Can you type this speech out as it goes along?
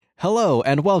Hello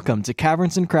and welcome to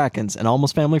Caverns and Krakens, an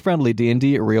almost family-friendly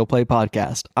D&D real play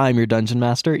podcast. I'm your Dungeon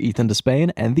Master, Ethan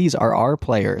Despain, and these are our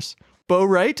players. Bo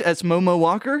Wright as Momo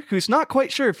Walker, who's not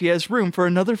quite sure if he has room for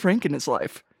another Frank in his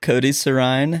life. Cody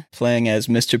Sarine, playing as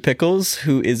Mr. Pickles,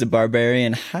 who is a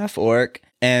barbarian half-orc,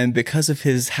 and because of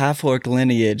his half-orc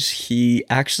lineage, he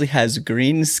actually has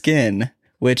green skin,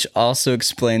 which also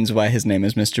explains why his name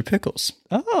is Mr. Pickles.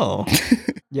 Oh.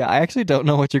 Yeah, I actually don't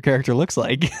know what your character looks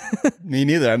like. Me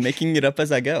neither. I'm making it up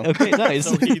as I go. Okay, nice.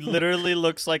 So he literally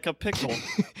looks like a pickle.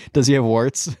 Does he have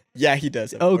warts? Yeah, he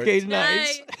does. Okay, Words.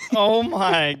 nice. Oh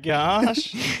my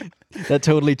gosh. That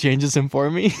totally changes him for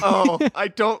me. Oh, I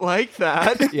don't like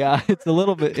that. Yeah, it's a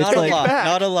little bit. It's Not like a lot.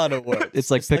 Not a lot of words.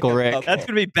 It's like Just Pickle a Rick. couple. That's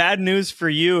going to be bad news for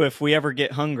you if we ever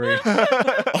get hungry.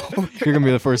 You're gonna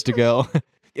be the first to go.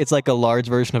 It's like a large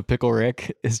version of Pickle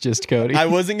Rick. It's just Cody. I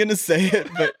wasn't going to say it,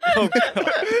 but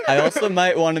I also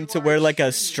might want him to wear like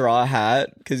a straw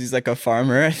hat because he's like a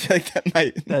farmer. I feel like that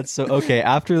might... That's so okay.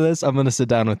 After this, I'm gonna sit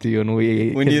down with you and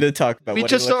we need to talk about We what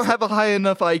just he looks don't have a high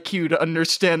enough IQ to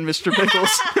understand Mr.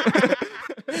 Pickles.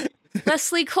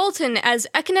 Leslie Colton as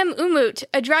Ekinem Umut,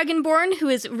 a dragonborn who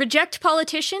is reject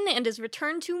politician and is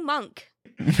returned to monk.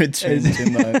 Return to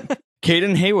my...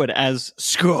 Caden Haywood as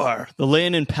Scar, the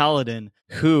Leonin Paladin,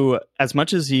 who, as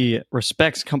much as he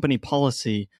respects company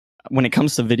policy, when it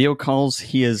comes to video calls,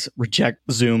 he is reject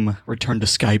Zoom, return to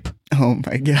Skype. Oh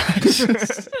my gosh.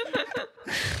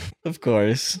 Of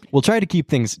course. We'll try to keep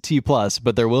things T+,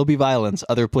 but there will be violence.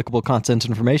 Other applicable content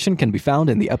information can be found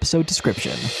in the episode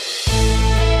description.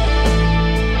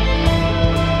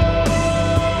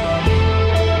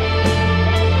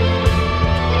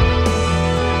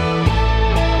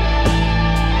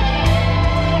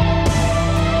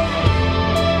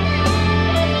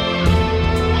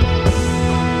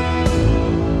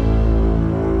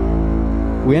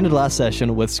 We ended last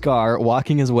session with Scar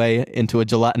walking his way into a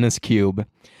gelatinous cube.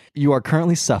 You are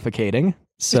currently suffocating,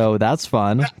 so that's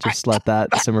fun. Just let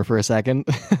that simmer for a second.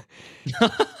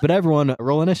 But everyone,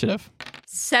 roll initiative.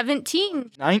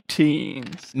 17. 19.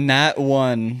 Nat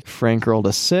 1. Frank rolled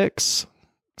a 6.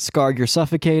 Scar, you're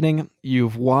suffocating.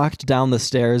 You've walked down the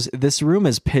stairs. This room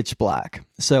is pitch black.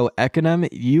 So, Ekinem,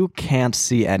 you can't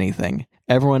see anything.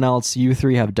 Everyone else, you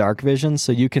three have dark vision,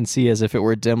 so you can see as if it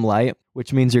were dim light,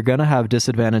 which means you're going to have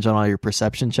disadvantage on all your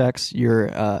perception checks. Your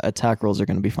attack rolls are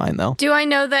going to be fine, though. Do I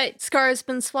know that Scar has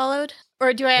been swallowed?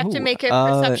 Or do I have to make a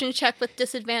perception check with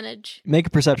disadvantage? Make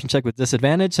a perception check with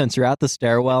disadvantage since you're at the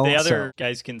stairwell. The other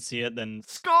guys can see it, then...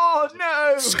 Scar,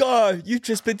 no! Scar, you've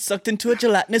just been sucked into a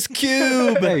gelatinous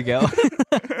cube. There you go.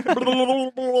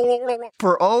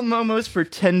 For all Momo's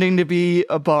pretending to be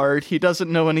a bard, he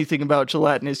doesn't know anything about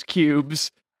gelatinous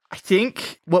cubes. I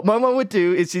think what Momo would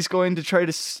do is he's going to try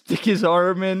to stick his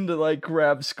arm in to, like,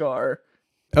 grab Scar.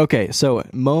 Okay, so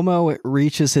Momo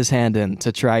reaches his hand in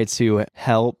to try to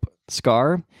help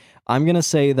Scar. I'm going to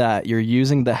say that you're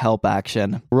using the help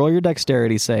action. Roll your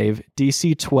dexterity save,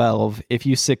 DC 12. If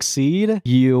you succeed,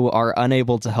 you are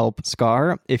unable to help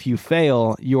Scar. If you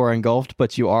fail, you are engulfed,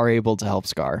 but you are able to help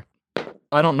Scar.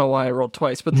 I don't know why I rolled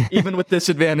twice, but even with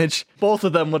disadvantage, both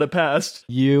of them would have passed.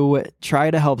 You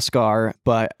try to help Scar,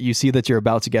 but you see that you're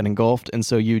about to get engulfed, and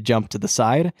so you jump to the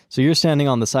side. So you're standing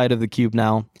on the side of the cube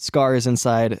now. Scar is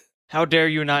inside. How dare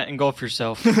you not engulf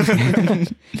yourself?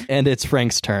 And it's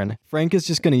Frank's turn. Frank is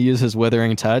just going to use his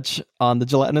Withering Touch on the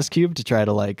gelatinous cube to try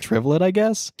to, like, shrivel it, I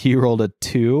guess. He rolled a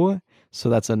 2, so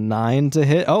that's a 9 to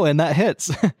hit. Oh, and that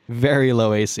hits. Very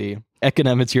low AC.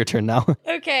 Ekinem, it's your turn now.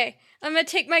 Okay, I'm gonna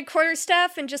take my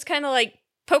quarterstaff and just kind of, like,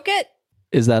 poke it.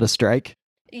 Is that a strike?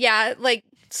 Yeah, like,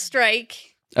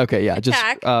 strike. Okay, yeah,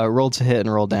 Attack. just roll to hit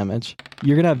and roll damage.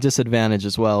 You're going to have disadvantage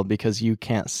as well because you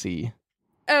can't see.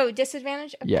 Oh,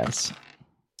 disadvantage? Okay. Yes.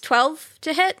 12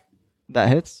 to hit. That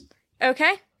hits.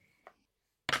 Okay.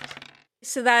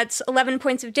 So that's 11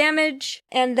 points of damage.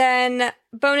 And then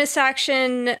bonus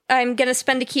action, I'm going to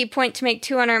spend a key point to make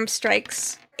 2 unarmed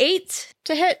strikes. 8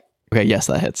 to hit. Okay, yes,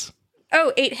 that hits.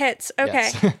 Oh, 8 hits.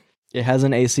 Okay. Yes. It has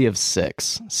an AC of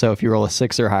 6, so if you roll a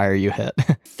 6 or higher, you hit.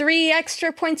 3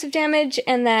 extra points of damage.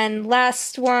 And then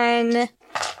last one,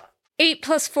 8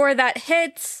 plus 4, that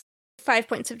hits. 5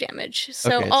 points of damage.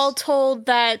 So Okay. all told,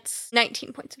 that's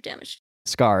 19 points of damage.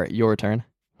 Scar, your turn.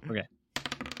 Okay.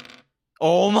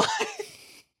 Oh my...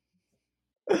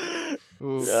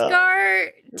 Scar,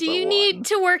 do you need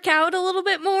to work out a little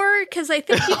bit more? Because I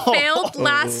think you failed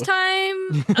last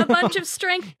time a bunch of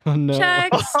strength Oh, no.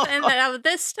 checks, and then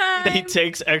this time... He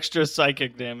takes extra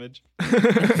psychic damage. I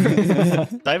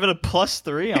have a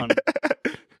 +3 on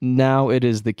it. Now it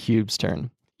is the cube's turn.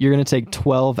 You're going to take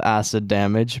 12 acid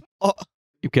damage. Oh.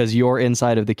 because you're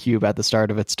inside of the cube at the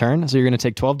start of its turn. So you're going to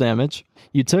take 12 damage.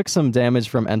 You took some damage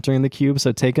from entering the cube,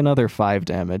 so take another 5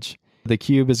 damage. The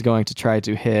cube is going to try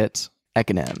to hit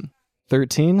Ekanem.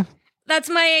 13? That's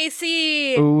my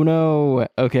AC. Oh no.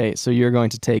 Okay, so you're going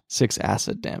to take 6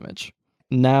 acid damage.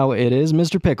 Now it is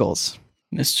Mr. Pickles.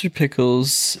 Mr.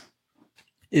 Pickles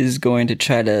is going to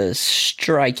try to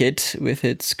strike it with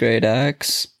its great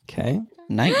axe. Okay.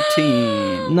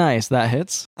 19. Nice, that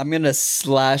hits. I'm going to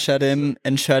slash at him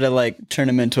and try to like turn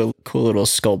him into a cool little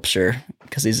sculpture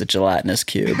because he's a gelatinous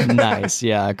cube. Nice,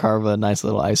 yeah, carve a nice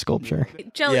little ice sculpture.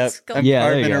 Jelly Yep. skull. I'm Yeah,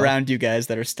 there you carving go. around you guys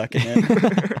that are stuck in it.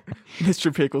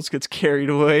 Mr. Pickles gets carried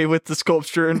away with the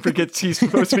sculpture and forgets he's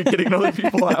supposed to be getting other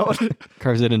people out.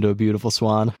 Carves it into a beautiful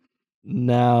swan.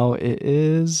 Now it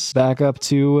is back up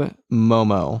to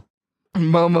Momo.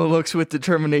 Momo looks with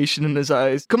determination in his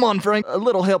eyes. Come on, Frank. A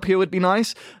little help here would be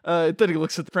nice. Then he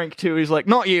looks at Frank too. He's like,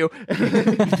 not you.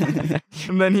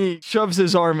 And then he shoves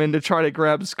his arm in to try to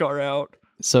grab Scar out.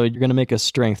 So you're going to make a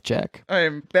strength check. I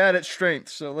am bad at strength,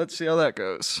 so let's see how that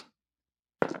goes.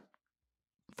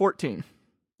 14.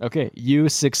 Okay, you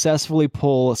successfully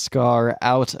pull Scar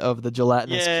out of the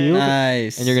gelatinous Yay. cube,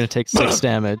 Nice. and you're going to take 6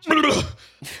 damage.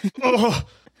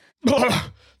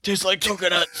 Tastes like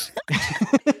coconuts.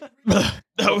 That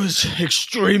was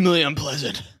extremely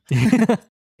unpleasant.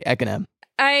 Ekanem.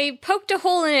 I poked a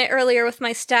hole in it earlier with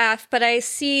my staff, but I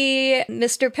see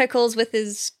Mr. Pickles with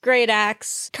his great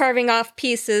axe carving off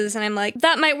pieces, and I'm like,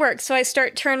 that might work. So I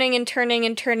start turning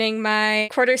my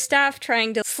quarterstaff,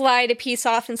 trying to slide a piece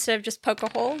off instead of just poke a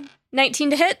hole. 19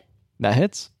 to hit. That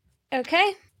hits.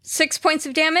 Okay. 6 points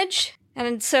of damage.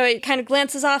 And so it kind of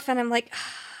glances off, and I'm like,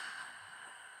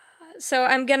 so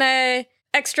I'm gonna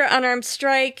extra unarmed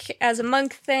strike as a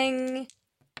monk thing.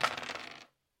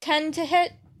 10 to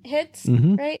hit. Hits,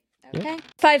 right? Okay.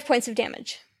 5 points of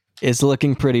damage. It's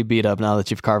looking pretty beat up now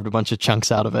that you've carved a bunch of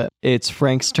chunks out of it. It's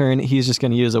Frank's turn. He's just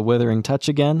going to use a Withering Touch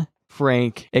again.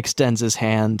 Frank extends his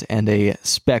hand, and a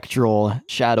spectral,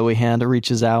 shadowy hand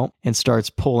reaches out and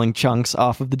starts pulling chunks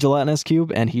off of the gelatinous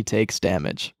cube, and he takes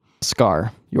damage.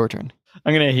 Scar, your turn.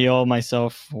 I'm going to heal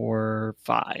myself for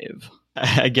 5.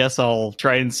 I guess I'll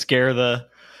try and scare the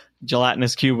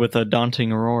gelatinous cube with a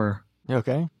daunting roar.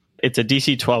 Okay. It's a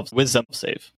DC 12 wisdom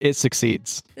save. It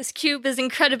succeeds. This cube is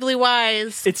incredibly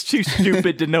wise. It's too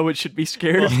stupid to know it should be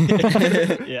scared.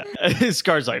 Yeah.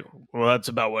 Scar's like, well, that's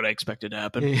about what I expected to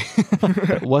happen.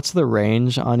 What's the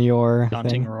range on your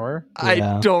Daunting thing? roar?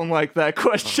 Yeah. I don't like that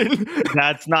question.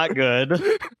 That's not good.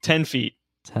 10 feet.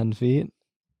 10 feet?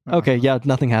 Okay, yeah,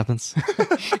 nothing happens.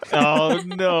 Oh,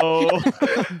 no.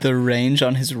 The range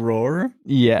on his roar?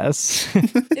 Yes.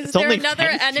 Is there only another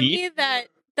 10 enemy feet?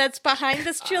 that's behind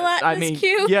this gelatinous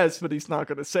cube? yes, but he's not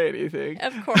going to say anything.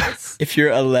 Of course. If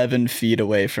you're 11 feet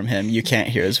away from him, you can't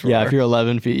hear his roar. Yeah, if you're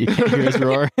 11 feet, you can't hear his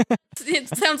roar. It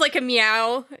sounds like a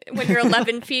meow when you're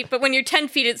 11 feet, but when you're 10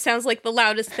 feet, it sounds like the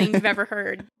loudest thing you've ever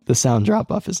heard. The sound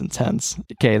drop off is intense.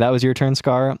 Okay, that was your turn,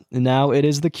 Scar. Now it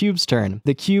is the cube's turn.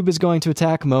 The cube is going to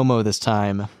attack Momo this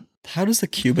time. How does the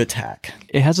cube attack?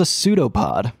 It has a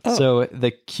pseudopod. Oh. So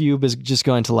the cube is just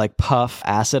going to like puff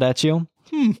acid at you.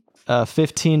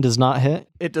 15 does not hit.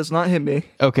 It does not hit me.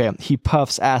 Okay, he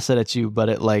puffs acid at you, but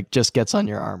it like just gets on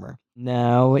your armor.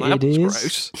 Now That it was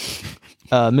is gross.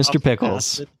 Mr.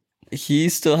 Pickles. He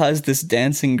still has this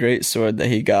dancing greatsword that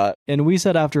he got. And we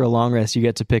said after a long rest, you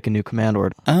get to pick a new command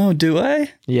word. Oh, do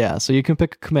I? Yeah, so you can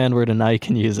pick a command word and now you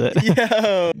can use it.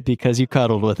 Yo! Because you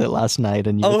cuddled with it last night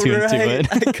and you Oh, attuned to right.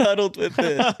 it. I cuddled with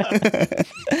it.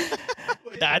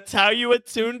 That's how you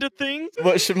attune to things?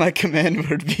 What should my command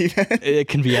word be then? It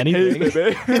can be anything.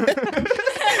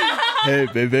 Hey,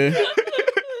 baby.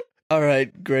 All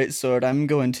right, great sword. I'm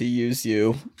going to use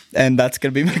you. And that's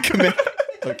going to be my command.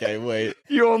 Okay, wait.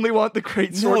 You only want the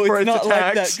great sword No, for it's its not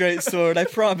like attacks. that great sword, I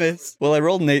promise. Well, I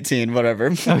rolled an 18,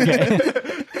 whatever. Okay.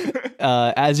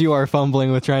 As you are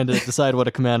fumbling with trying to decide what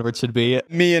a command word should be,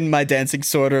 Me and my dancing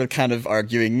sword are kind of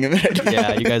arguing right now.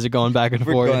 yeah, you guys are going back and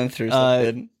We're forth. going through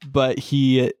something. But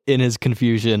he, in his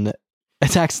confusion,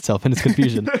 attacks himself in his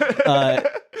confusion.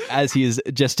 As he is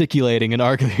gesticulating and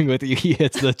arguing with you, he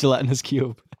hits the gelatinous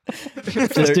cube.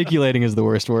 Gesticulating is the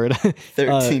worst word.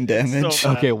 13 damage. so-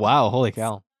 Okay, wow, holy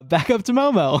cow. Back up to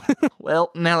Momo.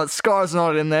 Well, now that Scar's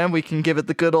not in there, we can give it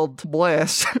the good old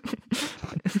blast.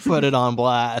 Put it on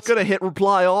blast. Gonna hit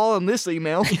reply all in this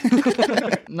email.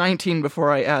 19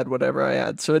 before I add whatever I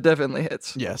add, so it definitely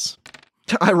hits. Yes.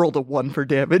 I rolled a 1 for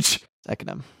damage. Second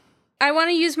him. I want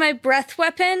to use my breath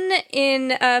weapon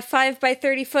in a 5 by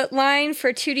 30 foot line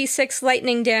for 2d6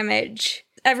 lightning damage.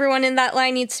 Everyone in that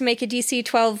line needs to make a DC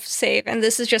 12 save, and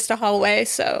this is just a hallway,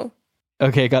 so...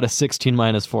 Okay, got a 16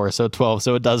 minus 4, so 12,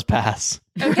 so it does pass.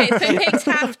 Okay, so it takes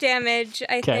half damage,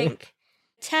 I Okay. think.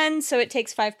 10, so it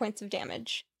takes 5 points of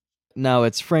damage. Now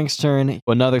it's Frank's turn.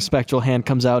 Another spectral hand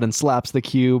comes out and slaps the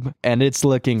cube, and it's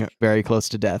looking very close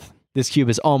to death. This cube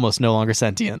is almost no longer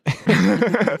sentient.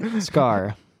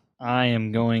 Scar. I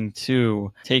am going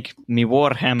to take me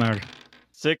Warhammer.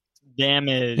 6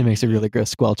 damage. It makes a really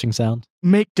gross squelching sound.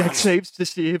 Make dex saves to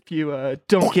see if you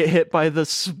don't get hit by the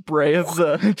spray of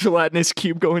the gelatinous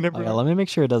cube going Oh, everywhere. yeah, let me make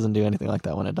sure it doesn't do anything like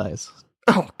that when it dies.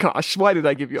 Oh gosh, why did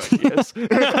I give you ideas?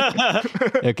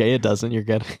 Okay, it doesn't. You're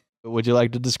good. Would you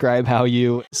like to describe how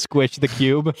you squish the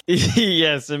cube?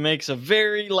 Yes, it makes a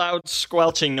very loud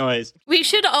squelching noise. We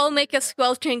should all make a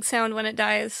squelching sound when it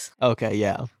dies. Okay,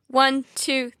 yeah. 1,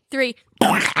 2, 3.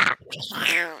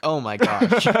 Oh my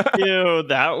gosh. Ew,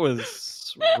 that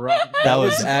was rough. That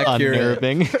was accurate.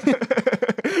 unnerving.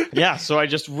 Yeah, so I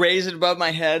just raise it above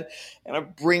my head and I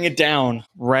bring it down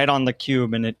right on the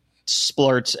cube and it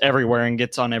splurts everywhere and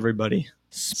gets on everybody.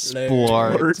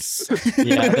 Splorts.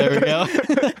 Yeah, there we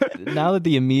go. Now that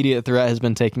the immediate threat has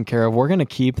been taken care of, we're going to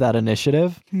keep that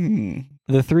initiative.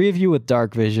 The three of you with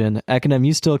dark vision, Ekonom,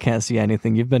 you still can't see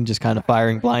anything. You've been just kind of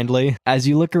firing blindly. As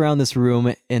you look around this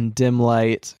room in dim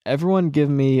light, everyone give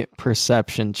me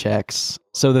perception checks.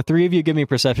 So the three of you give me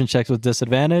perception checks with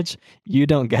disadvantage. You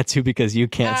don't get to because you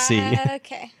can't see.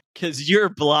 Okay. Because you're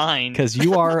blind. Because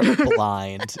you are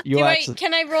blind.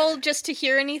 Can I roll just to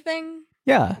hear anything?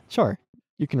 Yeah, sure.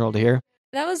 You can roll to here.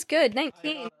 That was good.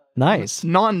 19. Nice.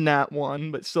 Non-nat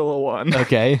 1, but still a 1.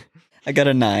 Okay. I got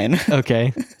a 9.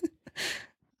 Okay.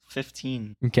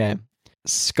 15. Okay.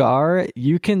 Scar,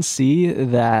 you can see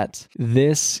that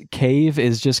this cave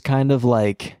is just kind of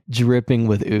like dripping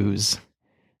with ooze.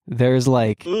 There's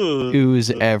like ooze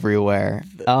everywhere.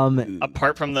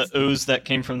 Apart from the ooze that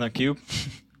came from the cube.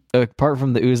 Apart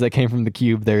from the ooze that came from the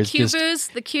cube, there's just Cube-ooze,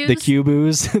 the cubes. the cube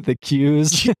ooze, the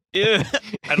cues. Ew.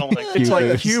 I don't like It's like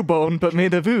Cubes. Cubone, but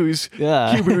made of ooze.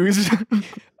 Yeah. Cube ooze.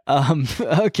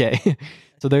 Okay.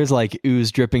 So there's like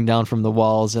ooze dripping down from the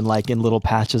walls and like in little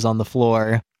patches on the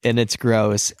floor, and it's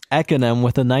gross. Ekonom,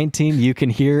 with a 19, you can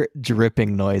hear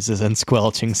dripping noises and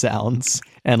squelching sounds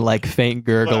and like faint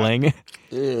gurgling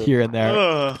here and there.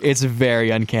 Ugh. It's very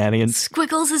uncanny. And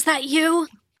Squiggles, is that you?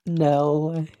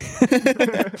 no.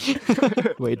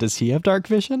 Wait, does he have dark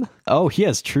vision? Oh, he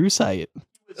has true sight.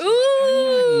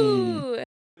 Ooh.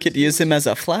 Could use him as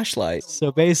a flashlight.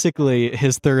 So basically,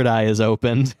 his third eye is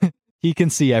opened. He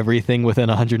can see everything within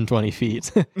 120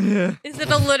 feet. Is it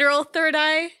a literal third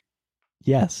eye?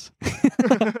 Yes.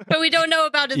 But we don't know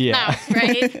about his Yeah. mouth,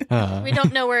 right? We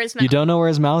don't know where his mouth You don't know where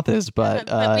his mouth is, but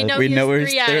we know, we he know has where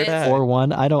his 3 third eyes. eye- or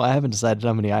one. I haven't decided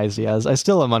how many eyes he has. I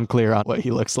still am unclear on what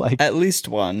he looks like. At least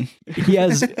one. He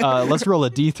has, let's roll a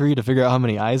D3 to figure out how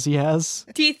many eyes he has.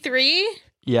 D3?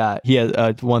 Yeah, he has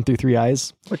 1 through 3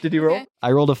 eyes. What did he roll? Okay.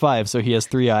 I rolled a 5, so he has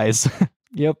 3 eyes.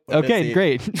 Yep. What is Okay, he?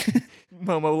 great.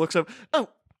 Momo looks up. Oh,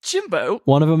 Jimbo.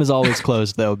 One of them is always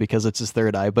closed, though, because it's his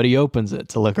third eye, but he opens it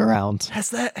to look around. Has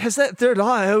that third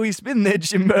eye always been there,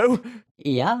 Jimbo?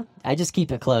 Yeah, I just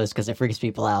keep it closed because it freaks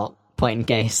people out. Point in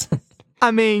case.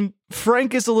 I mean,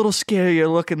 Frank is a little scarier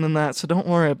looking than that, so don't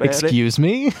worry about Excuse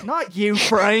me? it. Not you,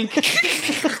 Frank.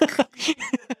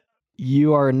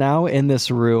 You are now in this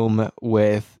room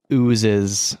with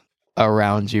oozes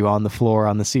around you on the floor,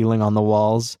 on the ceiling, on the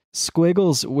walls.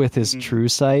 Squiggles, with his true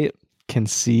sight, can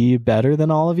see better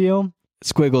than all of you.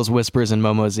 Squiggles whispers in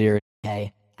Momo's ear.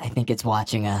 Okay, I think it's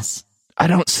watching us. I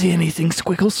don't see anything,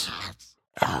 Squiggles.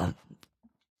 The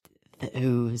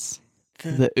ooze.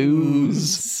 The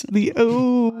ooze. The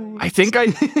ooze. I think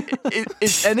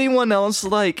is anyone else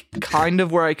like kind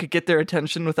of where I could get their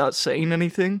attention without saying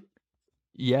anything?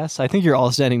 Yes, I think you're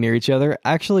all standing near each other.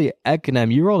 Actually,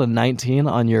 Ekonom, you rolled a 19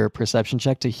 on your perception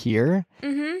check to hear.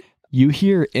 Mm-hmm. You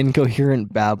hear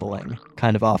incoherent babbling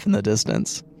kind of off in the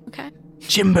distance. Okay.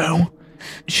 Jimbo,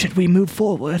 should we move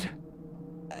forward?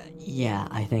 Yeah,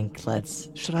 I think let's.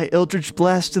 Should I Eldritch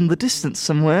Blast in the distance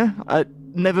somewhere?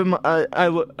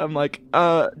 I'm like,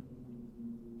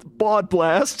 Bod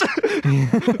Blast.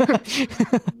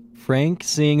 Frank,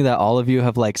 seeing that all of you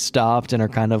have like stopped and are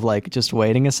kind of like just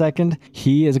waiting a second,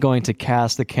 he is going to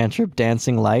cast the cantrip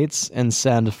Dancing Lights and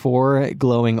send 4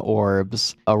 glowing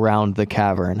orbs around the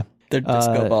cavern. They're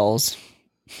disco balls.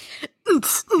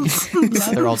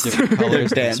 They're all different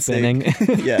colors They're and spinning.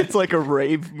 Yeah. It's like a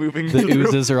rave moving The through the room.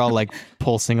 oozes are all like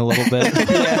pulsing a little bit.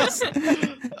 Yes.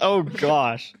 Oh,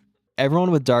 gosh.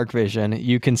 Everyone with dark vision,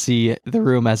 you can see the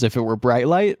room as if it were bright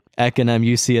light. Ekonom,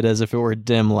 you see it as if it were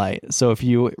dim light. So if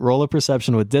you roll a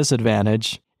perception with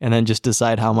disadvantage, and then just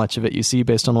decide how much of it you see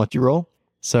based on what you roll.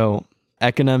 So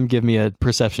Econom, give me a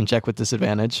perception check with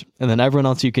disadvantage. And then everyone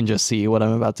else, you can just see what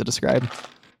I'm about to describe.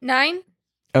 9?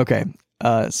 Okay.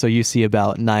 So you see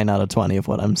about 9 out of 20 of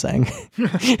what I'm saying.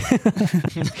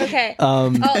 Okay.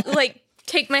 I'll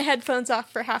take my headphones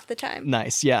off for half the time.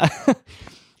 Nice. Yeah.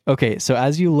 Okay. So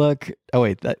as you look, oh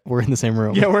wait, we're in the same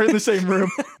room. Yeah, we're in the same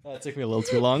room. That took me a little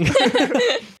too long.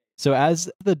 So as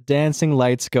the dancing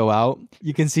lights go out,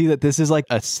 you can see that this is like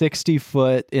a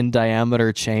 60-foot in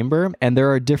diameter chamber, and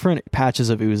there are different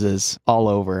patches of oozes all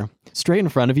over. Straight in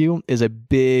front of you is a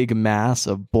big mass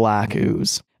of black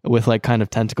ooze with like kind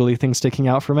of tentacle-y things sticking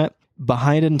out from it.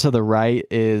 Behind it and to the right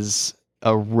is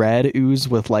a red ooze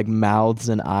with like mouths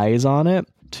and eyes on it.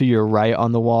 To your right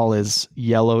on the wall is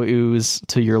yellow ooze.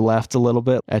 To your left a little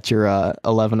bit at your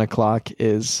 11 o'clock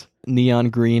is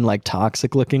neon green, like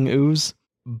toxic looking ooze.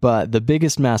 But the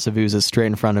biggest mass of ooze is straight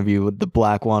in front of you, with the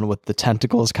black one with the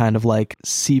tentacles kind of like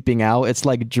seeping out. It's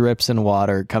like drips in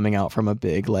water coming out from a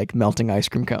big like melting ice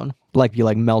cream cone. Like you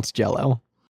like melt Jell-O.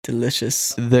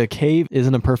 Delicious. The cave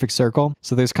isn't a perfect circle,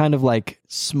 so there's kind of like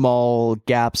small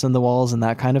gaps in the walls and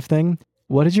that kind of thing.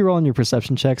 What did you roll in your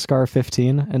perception check, Scar?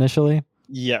 15 initially?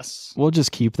 Yes. We'll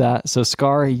just keep that. So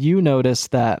Scar, you notice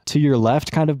that to your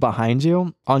left, kind of behind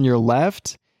you, on your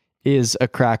left is a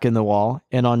crack in the wall,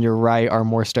 and on your right are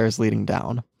more stairs leading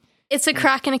down. It's a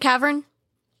crack in a cavern?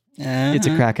 It's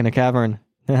a crack in a cavern.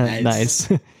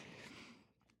 Nice.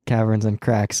 Caverns and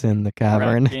cracks in the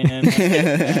cavern.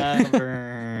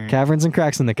 Caverns and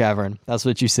cracks in the cavern. That's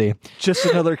what you see. Just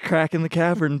another crack in the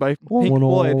cavern by Pink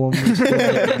Floyd.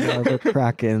 Another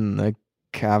crack in the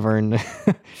cavern.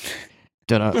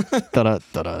 Da-da, da-da,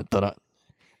 da-da, da-da.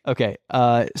 Okay,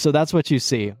 so that's what you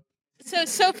see.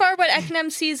 So far what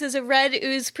Eknem sees is a red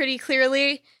ooze pretty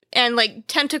clearly, and like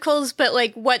tentacles, but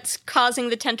like what's causing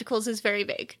the tentacles is very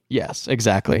vague. Yes,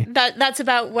 exactly. That's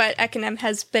about what Eknem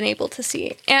has been able to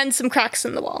see, and some cracks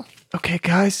in the wall. Okay,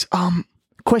 guys.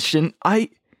 Question. I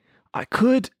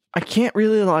can't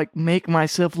really like make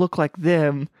myself look like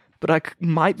them, but I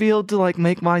might be able to like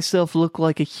make myself look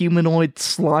like a humanoid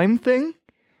slime thing.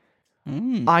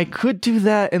 I could do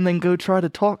that and then go try to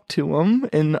talk to them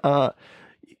and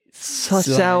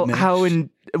suss out how and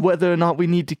whether or not we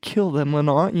need to kill them or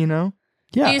not, you know?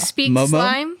 Yeah. Do you speak Momo?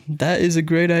 slime? That is a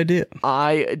great idea.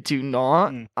 I do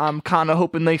not. I'm kind of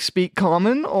hoping they speak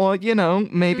common, or you know,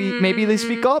 maybe they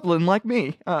speak goblin like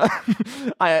me.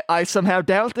 I somehow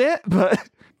doubt that, but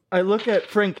I look at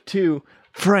Frank too.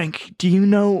 Frank, do you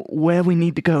know where we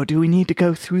need to go? Do we need to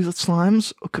go through the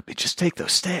slimes, or could we just take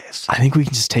those stairs? I think we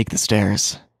can just take the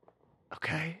stairs.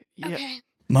 Okay. Yeah. Okay.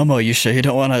 Momo, you sure you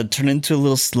don't want to turn into a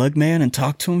little slug man and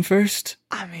talk to him first?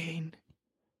 I mean,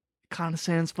 kind of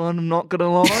sounds fun. I'm not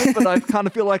gonna lie, but I kind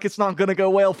of feel like it's not gonna go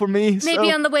well for me. Maybe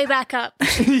so. on the way back up.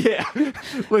 Yeah,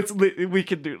 we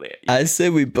can do that. I say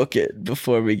we book it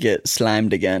before we get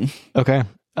slimed again. Okay.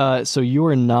 So you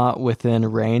are not within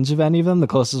range of any of them. The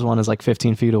closest one is like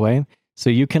 15 feet away. So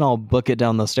you can all book it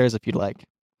down those stairs if you'd like.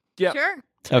 Yeah. Sure.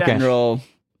 Okay. And roll.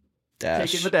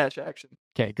 Dash. Taking the dash action.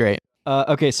 Okay, great.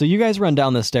 Okay, so you guys run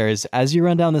down the stairs. As you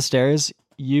run down the stairs,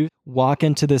 you walk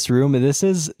into this room. This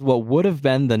is what would have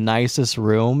been the nicest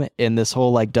room in this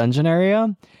whole like dungeon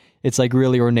area. It's like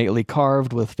really ornately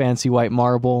carved with fancy white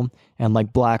marble and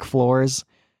like black floors,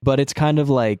 but it's kind of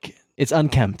like it's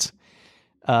unkempt.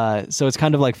 So it's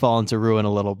kind of like fallen to ruin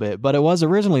a little bit, but it was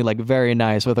originally like very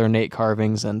nice with ornate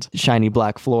carvings and shiny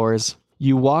black floors.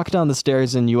 You walk down the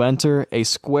stairs and you enter a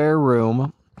square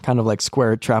room, kind of like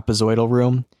square trapezoidal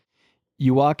room.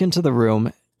 You walk into the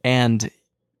room and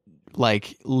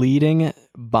like leading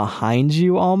behind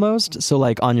you almost, so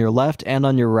like on your left and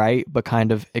on your right, but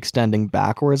kind of extending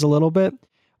backwards a little bit,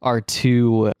 are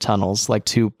two tunnels, like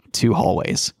two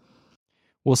hallways.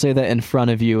 We'll say that in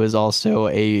front of you is also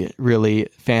a really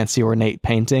fancy ornate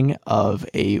painting of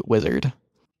a wizard.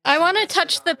 I want to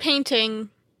touch the painting.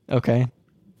 Okay.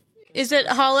 Is it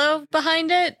hollow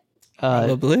behind it?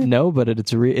 Probably. No, but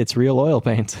it's real oil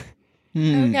paint.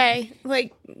 Okay.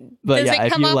 Like, But does yeah, it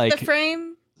if come you off like, the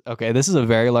frame? Okay, this is a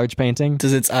very large painting.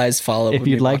 Does its eyes follow? If when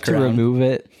you'd you like walk to around? remove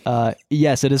it,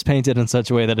 yes, it is painted in such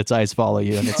a way that its eyes follow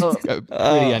you, and it's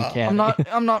pretty uncanny.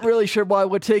 I'm not really sure why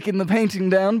we're taking the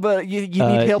painting down, but you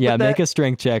need help yeah, with that. make a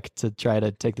strength check to try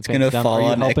to take the painting gonna down. fall Are you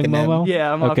on helping Ekinem. Momo?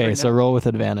 Yeah, I'm Okay, helping so now. roll with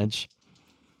advantage.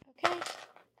 Okay.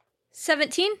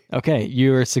 17? Okay,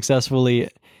 you successfully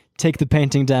take the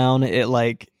painting down. It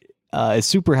like is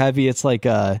super heavy. It's like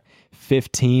a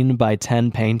 15 by 10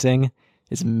 painting.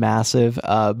 It's massive,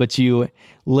 but you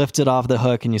lift it off the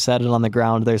hook and you set it on the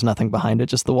ground. There's nothing behind it,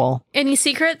 just the wall. Any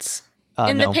secrets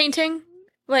in No. the painting?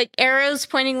 Like arrows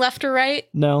pointing left or right?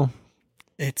 No.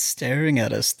 It's staring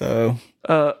at us, though.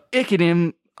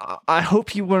 Ikadim, I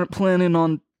hope you weren't planning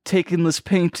on taking this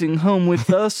painting home with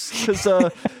us, because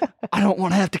I don't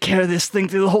want to have to carry this thing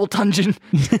through the whole dungeon.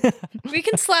 We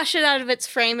can slash it out of its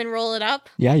frame and roll it up.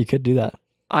 Yeah, you could do that.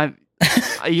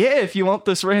 Yeah, if you want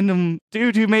this random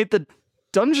dude who made the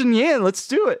dungeon, yeah, let's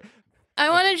do it. I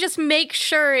want to just make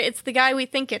sure it's the guy we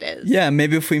think it is. Yeah,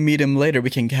 maybe if we meet him later, we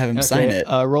can have him sign it.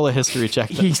 Roll a history check.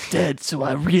 He's dead, so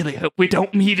I really hope we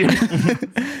don't meet him.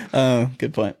 Oh,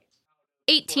 good point.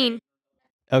 18.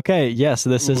 Okay, yes,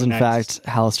 this is in nice. fact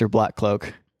Hallister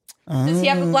Blackcloak. Does he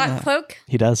have a black cloak?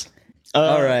 He does.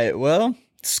 All right, well,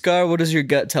 Scar, what does your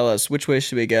gut tell us? Which way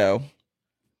should we go?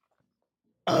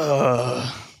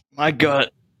 My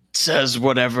gut says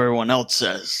what everyone else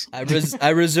says. I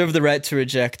reserve the right to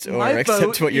reject or My accept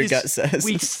vote what your is gut says.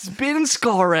 We spin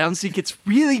Scar around so he gets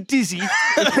really dizzy,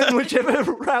 and then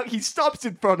whichever route he stops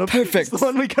in front of, Perfect. is the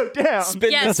one we go down.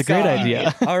 Spin Yes. the That's a great Scar.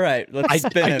 idea. All right, let's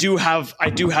spin I it. do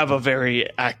have a very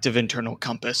active internal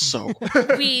compass, so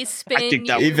We spin think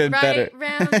that you Even right better.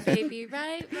 round, baby,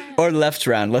 right round. Or left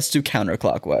round. Let's do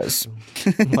counterclockwise.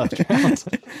 Left round.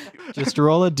 Just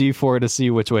roll a d4 to see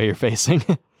which way you're facing.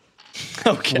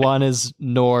 okay. One is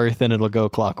north, and it'll go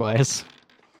clockwise.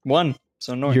 One.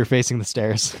 So north. You're facing the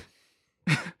stairs.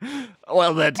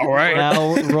 Well, that's All right.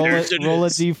 Now roll There's it. it Roll a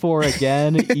is. d4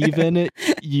 again. Even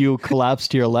you collapse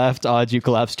to your left. Odd you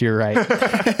collapse to your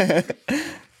right.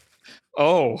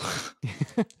 Oh.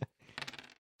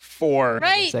 4.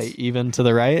 Right. Say even to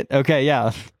the right. Okay,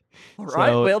 yeah. All right.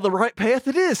 So- Well, the right path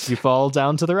it is. You fall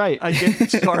down to the right. I give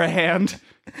Scar a hand.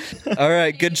 All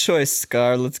right, good choice,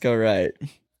 Scar. Let's go right.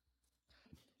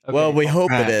 Okay. Well, we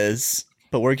hope Right. it is,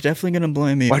 but we're definitely going to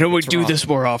blame you. Why don't we if it's do wrong. this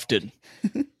more often?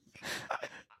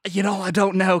 You know, I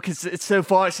don't know, because so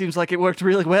far it seems like it worked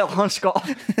really well, huh, Scar?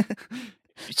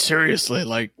 Seriously,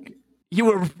 like, You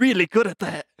were really good at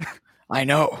that. I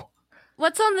know.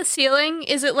 What's on the ceiling?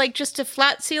 Is it like just a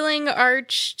flat ceiling,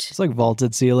 arched? It's like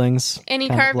vaulted ceilings. Any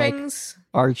kind of like carvings?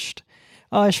 arched.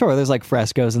 Sure, there's like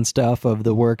frescoes and stuff of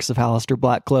the works of Hallister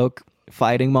Blackcloak,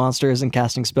 fighting monsters and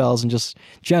casting spells and just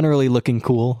generally looking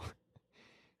cool.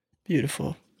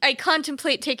 Beautiful. I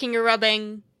contemplate taking a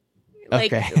rubbing,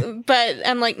 like, Okay. but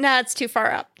I'm like, nah, it's too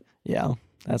far up. Yeah,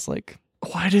 that's like...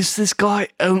 Why does this guy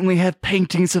only have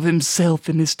paintings of himself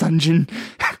in his dungeon?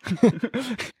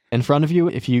 In front of you,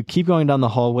 if you keep going down the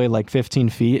hallway like 15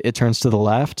 feet, it turns to the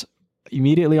left.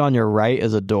 Immediately on your right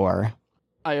is a door.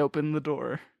 I open the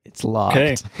door. It's locked.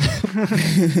 Okay.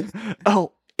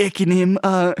 Oh,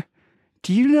 Ikanim,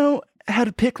 do you know how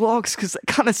to pick locks? Because that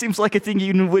kind of seems like a thing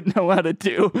you would know how to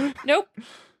do. Nope.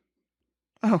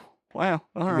 Oh, wow.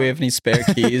 All Do right. we have any spare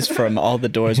keys from all the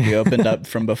doors we opened up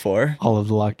from before? All of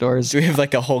the locked doors. Do we have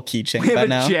like a whole keychain We have by a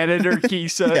now? janitor key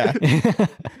set. Yeah.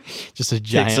 Just a Takes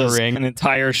giant us ring. an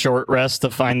entire short rest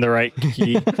to find the right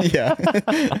key. Yeah.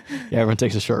 Yeah, everyone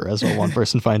takes a short rest while one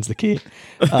person finds the key.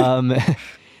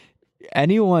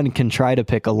 Anyone can try to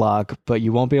pick a lock, but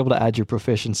you won't be able to add your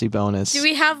proficiency bonus. Do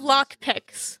we have lock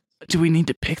picks? Do we need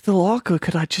to pick the lock, or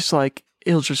could I just, like,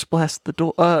 Eldritch blast the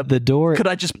door? The door, Could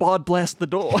I just bod blast the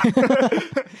door?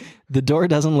 the door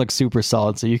doesn't look super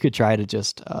solid, so you could try to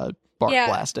just bark Yeah.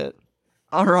 blast it.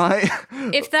 All right.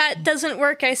 If that doesn't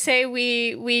work, I say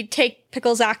we take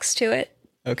Pickle's axe to it.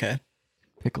 Okay.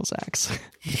 Pickles axe.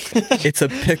 It's a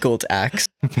pickled axe.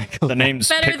 The name's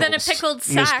Better than a Pickles. pickled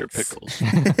Mr. sax.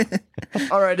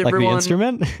 Pickles. All right, Like the everyone.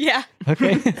 instrument? Yeah.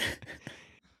 Okay.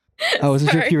 I wasn't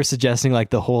sure if Sorry. you were suggesting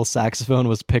like the whole saxophone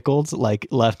was pickled, like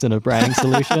left in a browning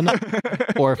solution,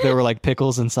 or if there were like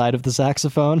pickles inside of the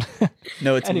saxophone.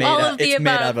 No, it's made All out, of the it's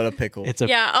made above. out of a pickle. It's a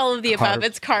Yeah, all of the above. carved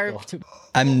It's carved.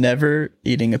 I'm never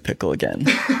eating a pickle again.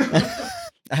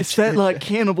 Is that like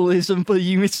cannibalism for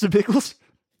you, Mr. Pickles?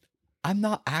 I'm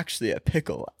not actually a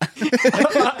pickle.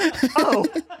 Oh,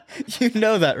 You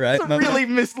know that, right? it's a really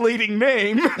misleading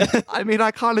name. I mean, I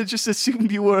kind of just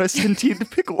assumed you were a sentient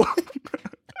pickle.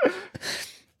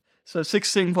 So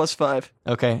 16 plus 5.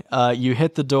 Okay. You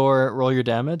hit the door, roll your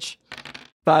damage.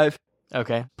 5.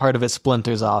 Okay. Part of it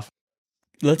splinters off.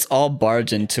 Let's all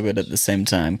barge into it at the same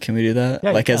time. Can we do that?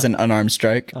 Yeah, like you as an unarmed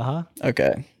strike? Uh-huh.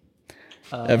 Okay.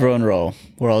 Everyone roll.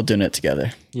 We're all doing it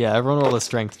together. Yeah, everyone roll a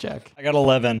strength check. I got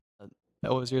 11.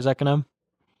 What was yours, Econom?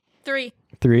 3.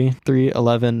 3,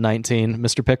 11, 19.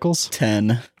 Mr. Pickles?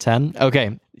 10. 10.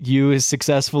 Okay. You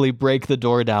successfully break the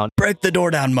door down. Break the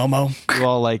door down, Momo. You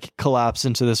all like collapse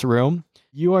into this room.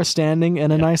 You are standing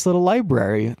in a nice little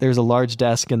library. There's a large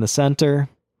desk in the center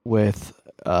with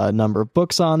a number of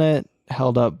books on it,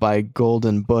 held up by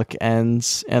golden book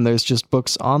ends, and there's just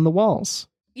books on the walls.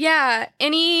 Yeah.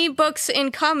 Any books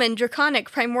in common, draconic,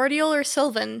 primordial, or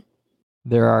sylvan?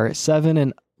 There are 7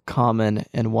 in common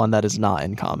and one that is not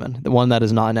in common. The one that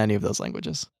is not in any of those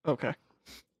languages. Okay.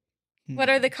 What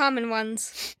are the common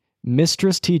ones?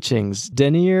 Mistress Teachings,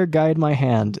 Denier Guide My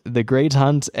Hand, The Great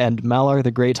Hunt, and Malar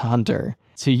the Great Hunter.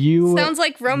 To you, Sounds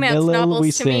like romance Millil novels we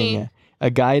to sing, me. A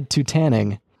Guide to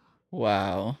Tanning.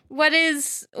 Wow. What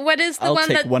is the I'll one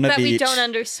take that, one of that we each. don't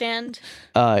understand?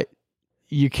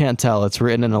 You can't tell. It's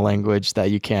written in a language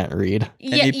that you can't read.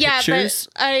 Any Yeah, pictures?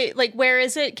 but I like where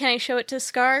is it? Can I show it to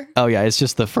Scar? Oh yeah, it's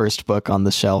just the first book on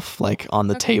the shelf, like on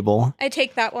the table. I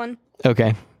take that one.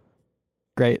 Okay.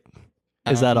 Great.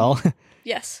 Is that all?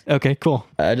 Yes. Okay, cool.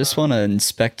 I just want to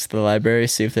inspect the library,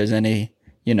 see if there's any,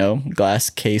 glass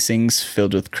casings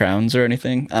filled with crowns or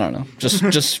anything. I don't know. Just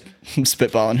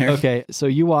spitballing here. Okay, so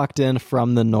you walked in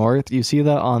from the north. You see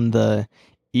that on the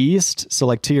east, so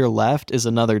like to your left is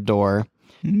another door.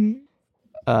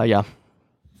 Yeah.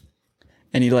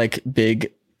 Any like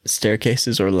big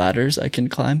staircases or ladders I can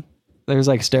climb? There's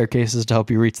like staircases to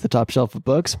help you reach the top shelf of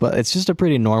books, but it's just a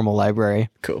pretty normal library.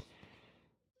 Cool.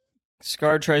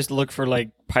 Scar tries to look for like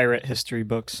pirate history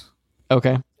books.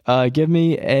 Okay. Give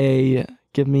me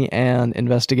an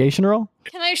investigation roll.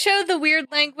 Can I show the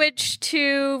weird language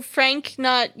to Frank?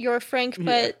 Not your Frank,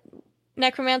 but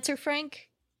Necromancer Frank?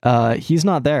 He's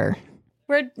not there.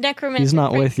 Where'd Necromancer He's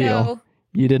not Frank with you. go?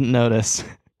 You didn't notice.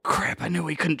 Crap, I knew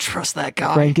we couldn't trust that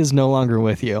guy. Frank is no longer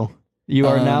with you. You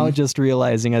are now just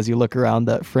realizing as you look around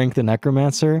that Frank the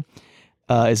Necromancer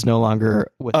is no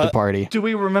longer with the party. Do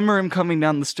we remember him coming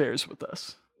down the stairs with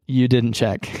us? You didn't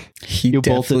check. He You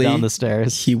bolted definitely down the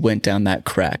stairs. He went down that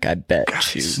crack, I bet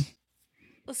Guys. you.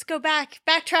 Let's go back.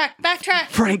 Backtrack.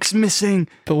 Frank's missing.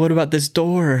 But what about this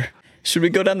door? Should we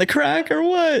go down the crack or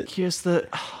what? Here's the...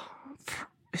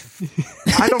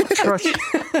 I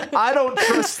don't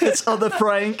trust this other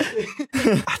Frank.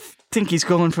 I think he's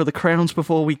going for the crowns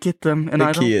before we get them, and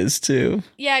I think he is too.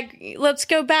 Yeah, let's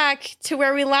go back to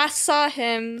where we last saw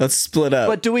him. Let's split up.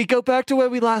 But do we go back to where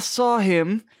we last saw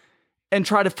him and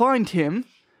try to find him?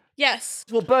 Yes.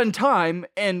 We'll burn time,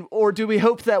 or do we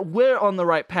hope that we're on the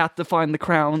right path to find the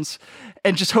crowns,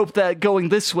 and just hope that going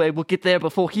this way we'll get there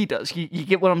before he does? You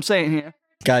get what I'm saying here?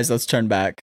 Guys, let's turn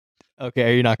back.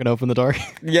 Okay, are you not going to open the door?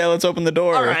 Yeah, let's open the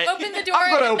door. All right. Open the door. I'm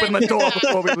gonna and open then- the door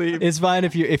before we leave. It's fine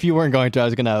if you weren't going to. I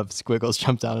was going to have Squiggles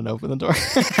jump down and open the door.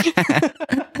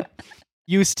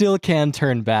 You still can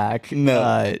turn back. No.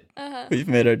 Uh-huh. We've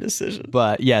made our decision.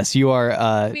 But yes, you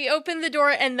are... We open the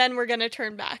door and then we're gonna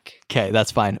turn back. Okay,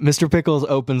 that's fine. Mr. Pickles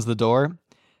opens the door.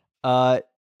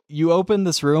 You open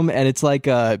this room and it's like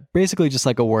basically just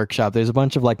like a workshop. There's a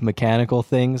bunch of like mechanical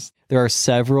things. There are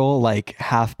several like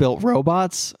half-built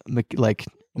robots, like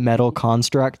metal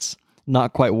constructs.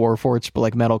 Not quite Warforged, but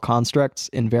like metal constructs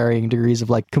in varying degrees of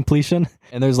like completion.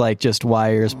 And there's like just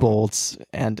wires, bolts,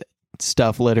 and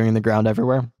stuff littering the ground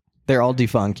everywhere. They're all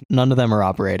defunct. None of them are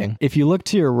operating. If you look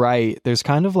to your right, there's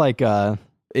kind of like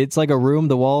it's like a room.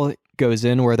 The wall goes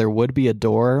in where there would be a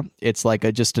door. It's like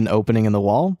just an opening in the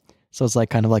wall. So it's like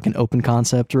kind of like an open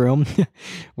concept room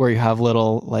where you have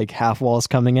little like half walls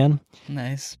coming in.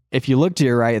 Nice. If you look to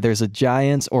your right, there's a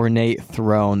giant ornate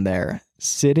throne there.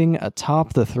 Sitting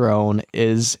atop the throne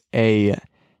is a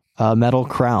metal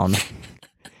crown.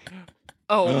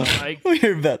 Oh my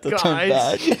We're about to turn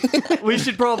Guys. back. We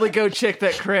should probably go check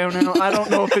that crown out. I don't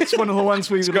know if it's one of the ones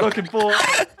we were looking for.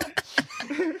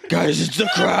 Guys, it's the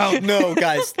crowd. No,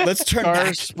 guys, let's turn Scar back.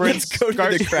 Let's sprints, go to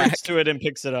Scar the crack. sprints to it and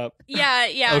picks it up. Yeah.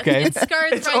 Okay. It's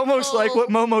Scar's It's almost like what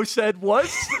Momo said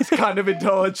was. It's kind of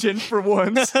intelligent for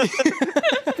once.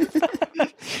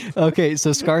 Okay,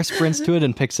 so Scar sprints to it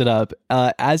and picks it up.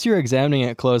 As you're examining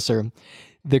it closer,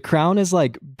 the crown is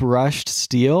like brushed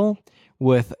steel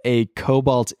with a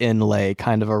cobalt inlay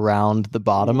kind of around the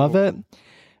bottom of it.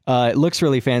 It looks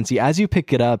really fancy. As you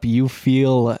pick it up, you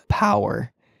feel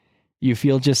power. You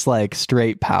feel just like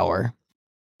straight power.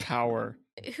 Power.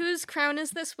 Whose crown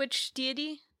is this? Which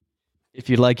deity? If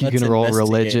you'd like, you Let's can roll investigate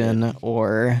religion it.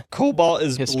 or... Cobalt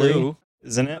is History. blue,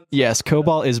 isn't it? Yes,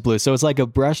 cobalt is blue. So it's like a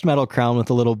brushed metal crown with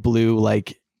a little blue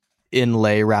like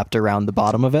inlay wrapped around the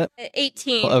bottom of it.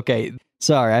 18. Okay,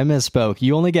 sorry, I misspoke.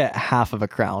 You only get half of a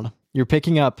crown. You're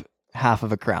picking up half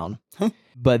of a crown.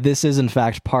 But this is in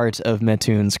fact part of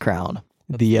Metoon's crown.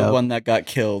 The one that got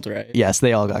killed, right? Yes,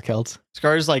 they all got killed.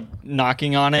 Scar's like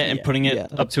knocking on it and Yeah, putting it yeah.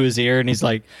 up to his ear, and he's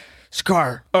like,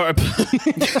 Scar.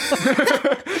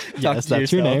 Yes,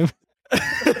 that's your name.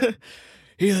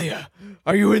 Helia,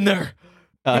 are you in there?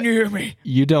 Can you hear me?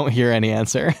 You don't hear any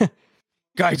answer.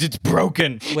 Guys, it's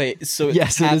broken. Wait, so it's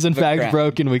Yes, it half is in of a fact crown.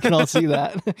 broken. We can all see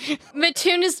that.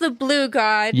 Mattoon is the blue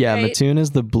god. Yeah, right? Mattoon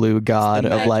is the blue god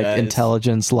the of like Magi's.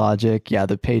 intelligence, logic. Yeah,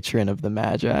 the patron of the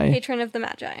Magi. Patron of the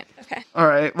Magi. Okay. All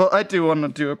right. Well, I do want to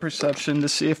do a perception to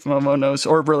see if Momo knows,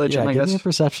 or religion, Yeah, I give me a guess.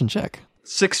 perception check.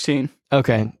 16.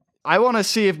 Okay. I want to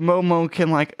see if Momo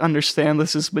can like understand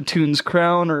this is Mattoon's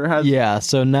crown or has. Yeah,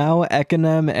 so now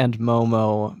Ekonem and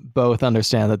Momo both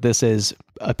understand that this is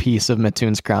a piece of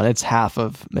Mattoon's crown. It's half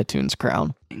of Mattoon's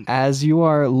crown. As you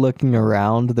are looking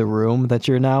around the room that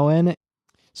you're now in,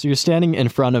 so you're standing in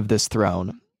front of this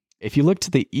throne. If you look to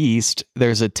the east,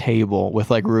 there's a table with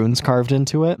like runes carved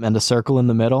into it and a circle in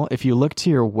the middle. If you look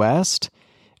to your west,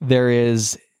 there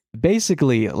is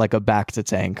basically like a Bacta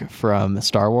tank from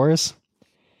Star Wars.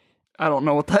 I don't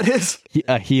know what that is.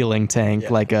 A healing tank,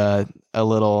 Yeah. like a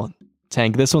little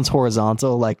tank. This one's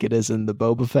horizontal, like it is in the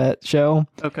Boba Fett show.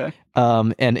 Okay.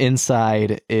 And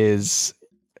inside is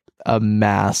a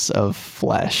mass of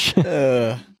flesh.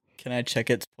 Can I check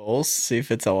its pulse, see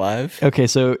if it's alive? Okay,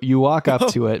 so you walk up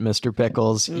to it, Mr.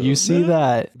 Pickles. You see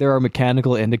that there are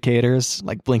mechanical indicators,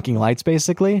 like blinking lights,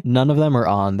 basically. None of them are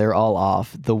on. They're all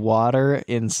off. The water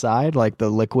inside, like the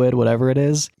liquid, whatever it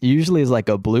is, usually is like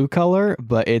a blue color,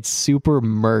 but it's super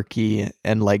murky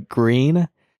and like green.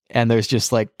 And there's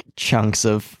just like chunks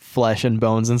of flesh and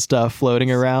bones and stuff floating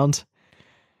around.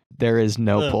 There is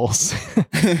no Ugh. pulse.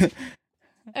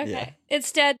 Okay. Yeah.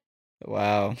 It's dead.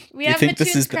 Wow. We You have think this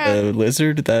Mattoon's is the crown.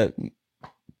 lizard that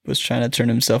was trying to turn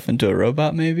himself into a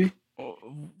robot, maybe?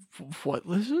 What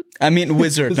lizard? I mean,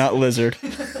 wizard, not lizard. I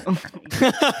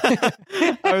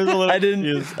was a little I didn't.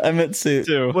 confused I meant to.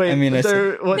 too. Wait, I mean, I said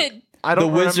there, what? I the don't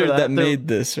remember wizard that The- made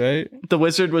this, right? the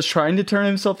wizard was trying to turn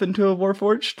himself into a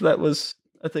warforged. That was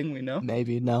a thing we know.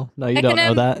 Maybe. No, you don't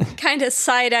know that. Kind of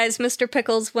side eyes Mr.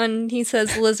 Pickles when he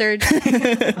says lizard.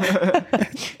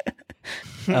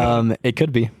 It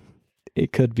could be.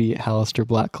 It could be Hallister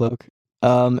Blackcloak.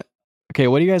 Okay,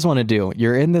 what do you guys want to do?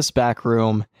 You're in this back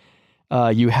room.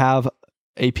 You have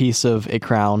a piece of a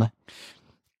crown.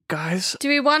 Guys, Do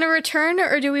we want to return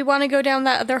or do we want to go down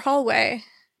that other hallway?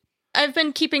 I've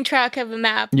been keeping track of a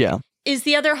map. Yeah. Is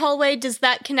the other hallway, does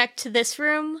that connect to this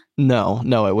room? No,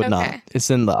 it would not. Okay. It's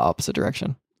in the opposite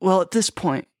direction. well, at this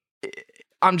point,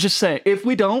 I'm just saying, if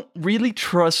we don't really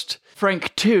trust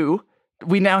Frank too,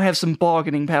 we now have some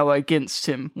bargaining power against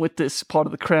him with this part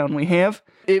of the crown we have.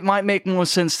 It might make more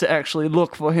sense to actually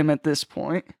look for him at this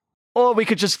point. Or we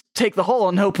could just take the hall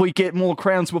and hope we get more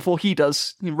crowns before he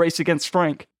does race against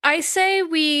Frank. I say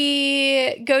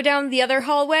we go down the other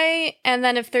hallway, and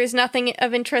then if there's nothing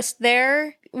of interest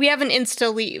there, we have an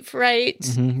insta leave, right?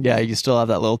 Mhm. Yeah, you still have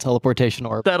that little teleportation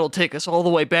orb. That'll take us all the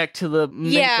way back to the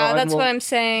main Yeah, guard. that's Well, what I'm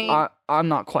saying. I'm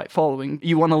not quite following.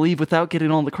 You want to leave without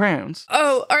getting all the crowns?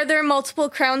 Oh, are there multiple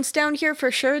crowns down here for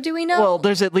sure? Do we know? Well,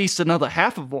 there's at least another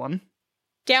half of one.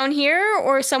 Down here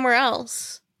or somewhere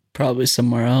else? Probably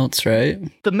somewhere else, right?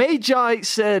 The Magi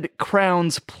said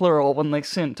crowns plural when they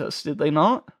sent us, did they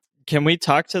not? Can we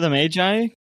talk to the Magi?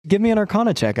 Give me an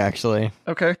Arcana check, actually.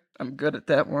 Okay, I'm good at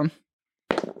that one.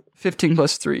 15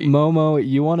 plus 3. Momo,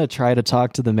 you want to try to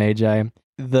talk to the Magi.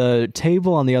 The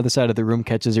table on the other side of the room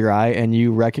catches your eye, and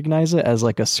you recognize it as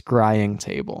like a scrying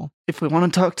table. If we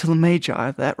want to talk to the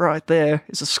Magi, that right there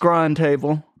is a scrying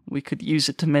table. We could use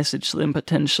it to message them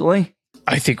potentially.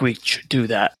 I think we should do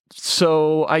that.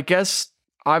 So I guess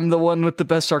I'm the one with the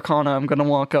best Arcana. I'm going to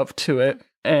walk up to it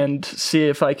and see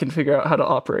if I can figure out how to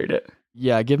operate it.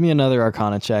 Yeah, give me another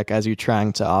Arcana check as you're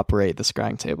trying to operate the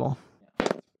scrying table.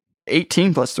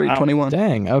 18 plus 3, Wow. 21.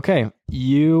 Dang, okay.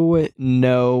 You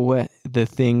know the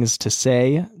things to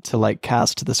say to like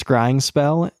cast the scrying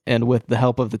spell, and with the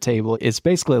help of the table, it's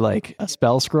basically like a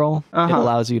spell scroll. It Uh-huh.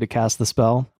 allows you to cast the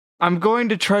spell. I'm going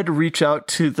to try to reach out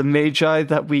to the Magi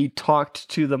that we talked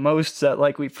to the most, that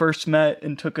like we first met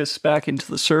and took us back into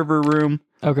the server room.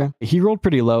 Okay. He rolled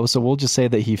pretty low, so we'll just say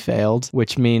that he failed,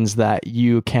 which means that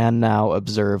you can now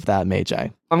observe that Magi.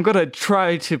 I'm going to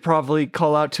try to probably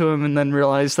call out to him and then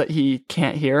realize that he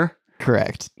can't hear.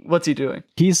 Correct. What's he doing?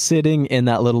 He's sitting in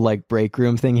that little like break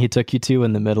room thing he took you to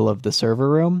in the middle of the server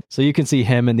room. So you can see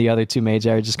him and the other two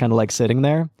Magi are just kind of like sitting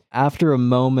there. After a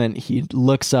moment, he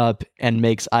looks up and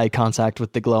makes eye contact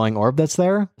with the glowing orb that's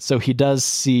there. So he does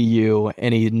see you,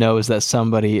 and he knows that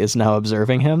somebody is now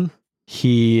observing him.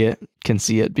 He can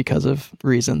see it because of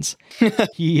reasons.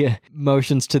 He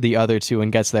motions to the other two and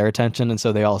gets their attention, and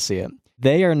so they all see it.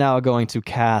 They are now going to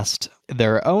cast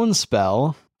their own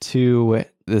spell to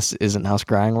this isn't how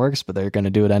scrying works, but they're going to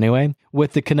do it anyway.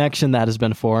 With the connection that has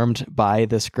been formed by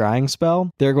the scrying spell,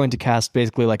 they're going to cast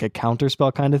basically like a counter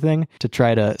spell kind of thing to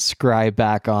try to scry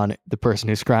back on the person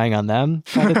who's scrying on them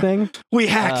kind of thing. We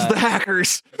hacked the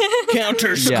hackers.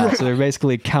 Counter Yeah, so they're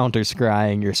basically counter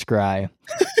scrying your scry.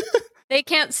 They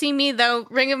can't see me, though.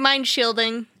 Ring of mind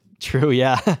shielding. True,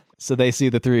 yeah. So they see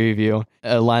the three of you.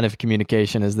 A line of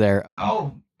communication is there.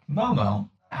 Oh, Momo,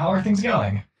 how are things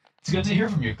going? It's good to hear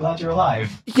from you. Glad you're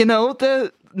alive. You know,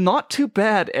 they're not too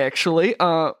bad, actually.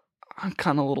 I'm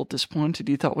kind of a little disappointed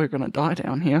you thought we were going to die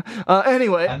down here.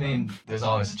 Anyway. I mean, there's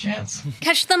always a chance.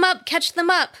 Catch them up, catch them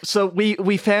up. So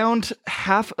we found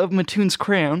half of Mattoon's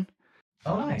crown.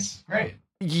 Oh, nice. Great.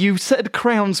 You said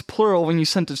crowns plural when you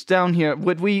sent us down here.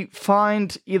 Would we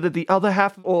find either the other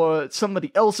half or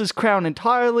somebody else's crown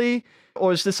entirely?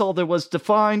 Or is this all there was to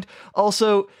find?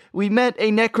 Also, we met a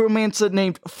necromancer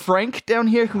named Frank down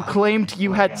here who claimed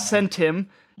you had sent him.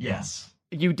 Yes.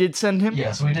 You did send him?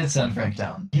 Yes, we did send Frank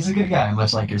down. He's a good guy,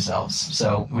 much like yourselves.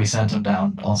 So we sent him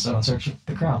down also in search of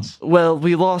the crowns. Well,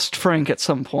 we lost Frank at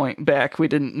some point back. We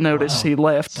didn't notice Wow. he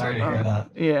left. Sorry to hear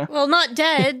that. Yeah. Well, not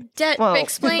dead. Well,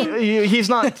 Explain. He's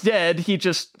not dead.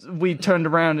 We turned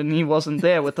around and he wasn't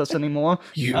there with us anymore.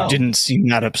 You Oh. didn't seem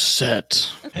that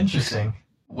upset. Interesting.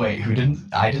 Wait,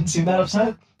 I didn't seem that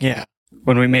upset? Yeah.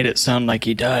 When we made it sound like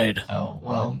he died. Oh,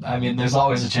 well, I mean, there's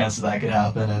always a chance that could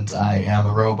happen, and I am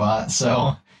a robot,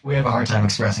 so we have a hard time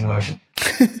expressing emotion.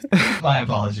 My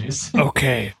apologies.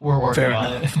 Okay. We're working Fair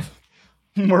on it.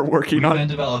 We're working We've on been it.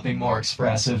 developing more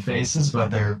expressive faces,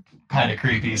 but they're kind of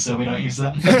creepy, so we don't use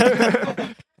them.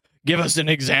 Give us an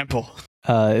example.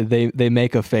 They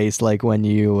make a face like when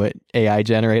you AI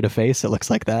generate a face, it looks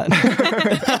like that.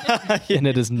 And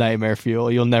it is nightmare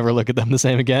fuel. You'll never look at them the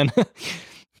same again.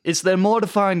 Is there more to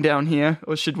find down here,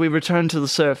 or should we return to the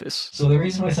surface? So the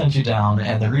reason we sent you down,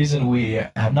 and the reason we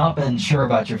have not been sure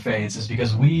about your fates, is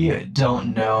because we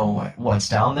don't know what's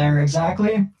down there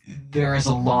exactly. There is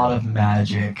a lot of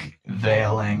magic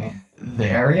veiling the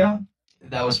area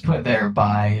that was put there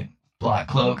by Black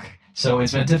Cloak, so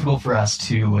it's been difficult for us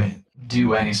to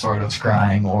do any sort of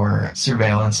scrying or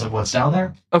surveillance of what's down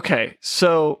there. Okay,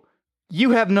 so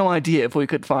you have no idea if we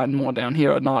could find more down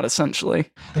here or not,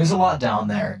 essentially. There's a lot down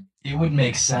there. It would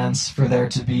make sense for there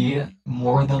to be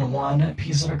more than one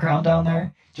piece of a crown down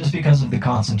there, just because of the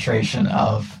concentration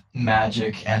of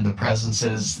magic and the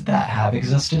presences that have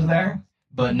existed there.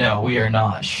 But no, we are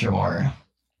not sure.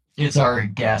 It's our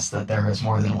guess that there is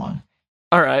more than one.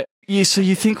 All right. So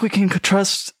you think we can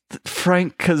trust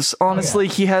Frank? Because honestly,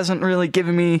 he hasn't really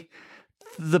given me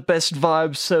the best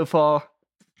vibes so far.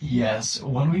 Yes,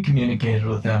 when we communicated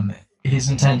with him,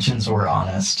 his intentions were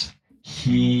honest.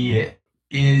 He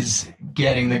is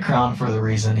getting the crown for the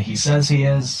reason he says he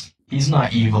is. He's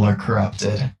not evil or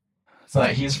corrupted,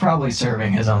 but he's probably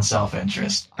serving his own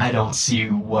self-interest. I don't see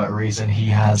what reason he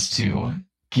has to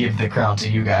give the crown to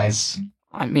you guys.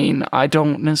 I mean, I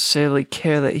don't necessarily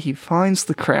care that he finds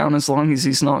the crown as long as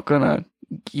he's not gonna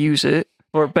use it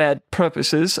for bad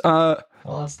purposes. Well,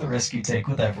 that's the risk you take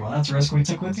with everyone. That's the risk we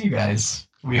took with you guys.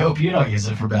 We hope you don't use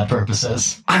it for bad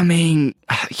purposes. I mean,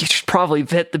 you should probably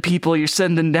vet the people you're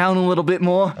sending down a little bit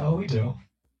more. Oh, we do.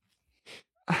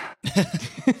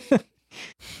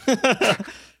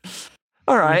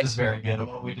 All We're right. just very good at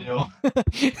what we do.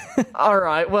 All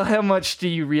right. Well, how much do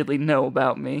you really know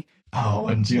about me? Oh,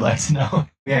 wouldn't you like to know?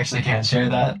 We actually can't share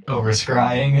that over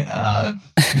scrying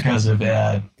because of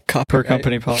Per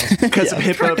company policy. Because of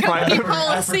HIPAA. company for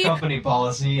policy. company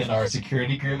policy and our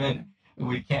security agreement.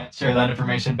 We can't share that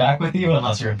information back with you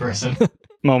unless you're in person.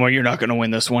 Momo, you're not going to win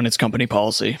this one. It's company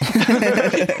policy.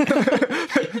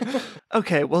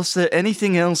 Okay, well, is there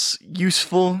anything else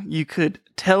useful you could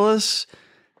tell us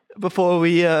before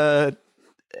we end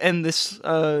this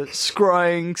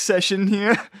scrying session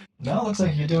here? No, it looks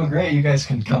like you're doing great. You guys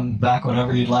can come back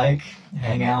whenever you'd like,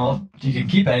 hang out. You can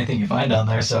keep anything you find down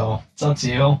there, so it's up to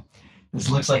you.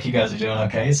 This looks like you guys are doing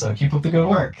okay, so keep up the good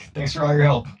work. Thanks for all your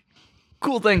help.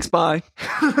 Cool, thanks, bye.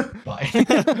 Bye.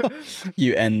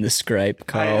 You end the Skype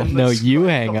call. end No, you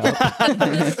hang up.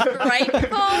 Right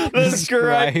call?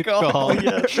 Skype call.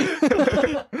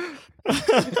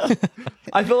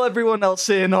 I fill everyone else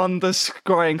in on the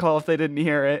scrying call if they didn't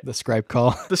hear it. The Skype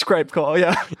call. The Skype call,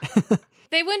 yeah.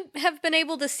 They wouldn't have been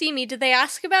able to see me. Did they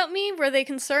ask about me? Were they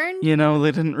concerned? You know,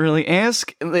 they didn't really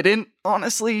ask, and they didn't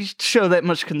honestly show that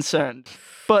much concern.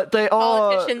 But they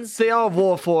are Politicians.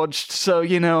 warforged, so,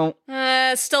 you know,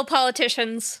 Still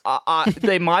politicians.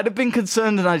 they might have been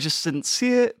concerned and I just didn't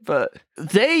see it, but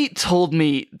they told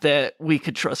me that we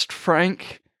could trust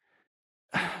Frank.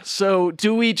 So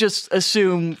do we just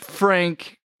assume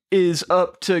Frank is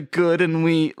up to good and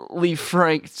we leave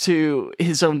Frank to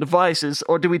his own devices,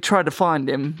 or do we try to find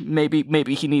him?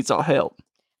 Maybe he needs our help.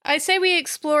 I say we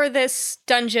explore this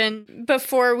dungeon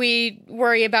before we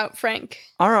worry about Frank.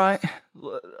 All right,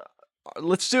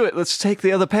 let's do it. Let's take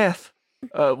the other path.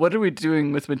 What are we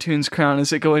doing with Mattoon's crown?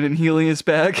 Is it going in Helia's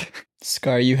bag?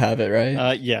 Scar, you have it,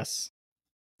 right? Yes.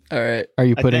 All right. Are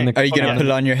you I putting think- the? Are you gonna put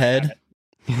it on your head?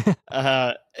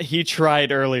 He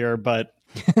tried earlier, but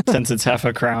since it's half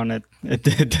a crown, it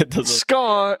doesn't.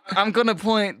 Scar, I'm gonna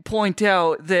point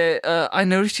out that I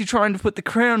noticed you trying to put the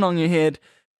crown on your head.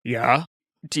 Yeah.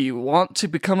 Do you want to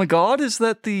become a god? Is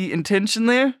that the intention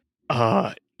there?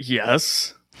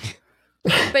 Yes.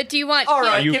 But do you want... All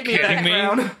right, Are you give me that kidding me?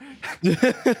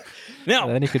 crown. No.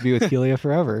 Then he could be with Helia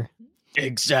forever.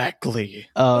 Exactly.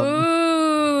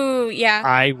 Ooh, yeah.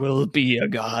 I will be a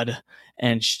god,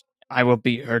 and I will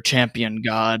be her champion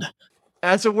god.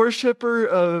 As a worshipper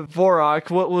of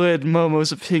Vorak, what would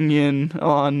Momo's opinion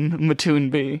on Mattoon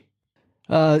be?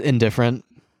 Indifferent.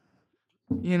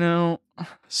 You know,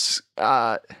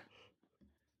 Scar,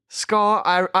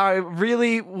 I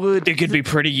really would... It could be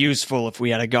pretty useful if we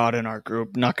had a god in our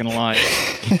group, not gonna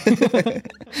lie.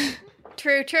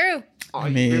 True. Are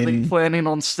you really planning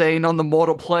on staying on the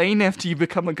mortal plane after you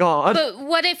become a god? But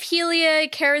what if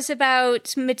Helia cares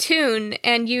about Mattoon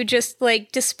and you just,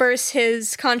 like, disperse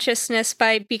his consciousness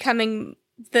by becoming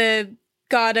the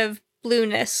god of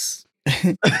blueness?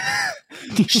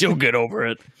 She'll get over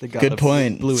it. The god Good of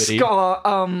point. Fluidity.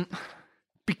 Scar,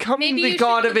 becoming Maybe the you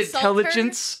god should of consult her?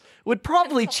 intelligence would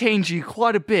probably change you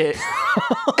quite a bit.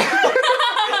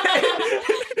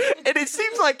 And it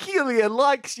seems like Helia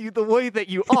likes you the way that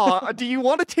you are. Do you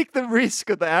want to take the risk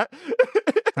of that?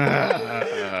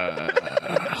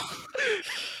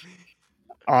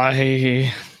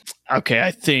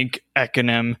 I think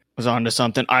Ekonem was onto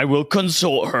something. I will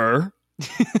consult her,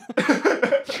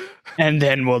 and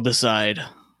then we'll decide.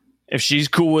 If she's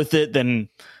cool with it, then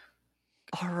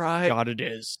All right. God it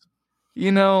is.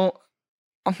 You know,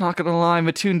 I'm not gonna lie,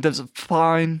 Mattoon does a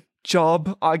fine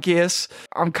job, I guess.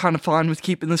 I'm kind of fine with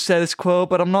keeping the status quo,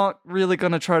 but I'm not really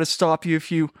gonna try to stop you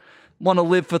if you want to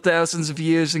live for thousands of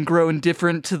years and grow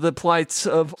indifferent to the plights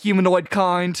of humanoid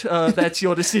kind. That's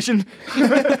your decision.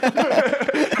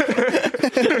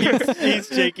 He's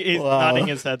shaking. He's Wow. nodding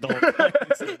his head the whole time.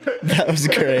 That was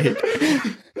great.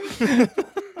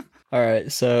 All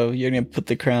right, so you're gonna put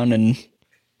the crown in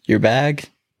your bag,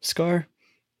 Scar?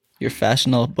 Your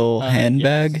fashionable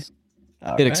handbag? yes.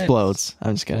 All It right. explodes.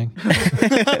 I'm just kidding.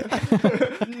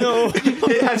 No.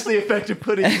 It has the effect of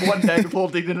putting one bag of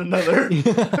holding in another.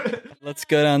 Let's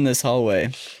go down this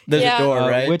hallway. There's Yeah. a door,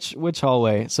 right? Which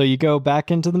hallway? So you go back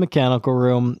into the mechanical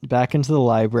room, back into the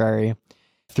library,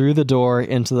 through the door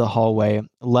into the hallway,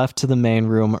 left to the main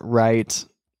room, right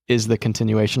is the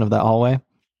continuation of that hallway.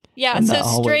 Yeah, And so that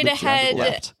hallway straight leads you onto the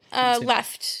ahead, left.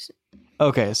 left.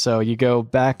 Okay, so you go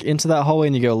back into that hallway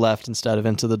and you go left instead of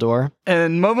into the door.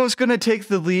 And Momo's gonna take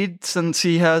the lead since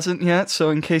he hasn't yet,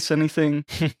 so in case anything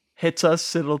hits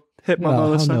us, it'll hit Wow, Momo how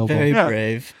this time. noble. Very Yeah.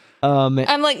 brave. I'm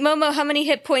like, Momo, how many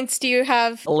hit points do you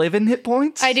have? 11 hit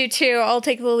points? I do too. I'll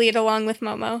take the lead along with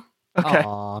Momo. Okay.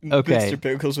 Aw, okay. Mr.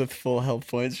 Pickles with full health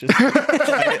points. Just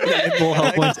Full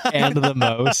health points and the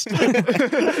most.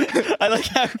 I like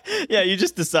how, yeah, you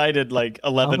just decided like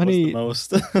 11 many- was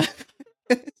the most.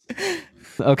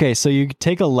 Okay, so you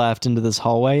take a left into this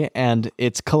hallway and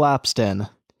it's collapsed in.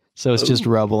 So it's just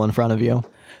rubble in front of you.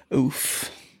 Oof.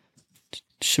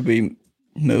 Should we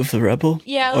move the rubble?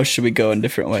 Yeah, Or let's should we go a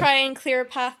different way? try and clear a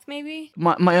path, maybe.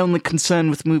 My only concern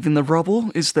with moving the rubble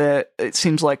is that it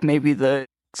seems like maybe the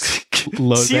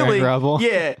Load-bearing ceiling, rubble?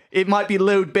 Yeah, it might be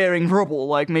load-bearing rubble.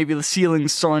 Like maybe the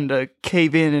ceiling's starting to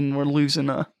cave in and we're losing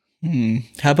a...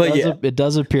 How about you? It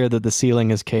does appear that the ceiling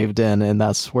is caved in and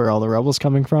that's where all the rubble's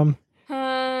coming from.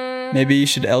 Maybe you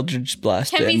should Eldritch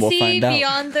Blast Can it we and we'll see find out.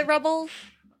 beyond the rubble?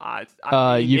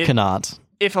 You cannot.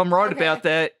 If I'm right Okay. about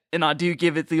that, and I do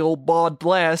give it the old bod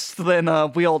blast, then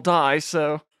we all die,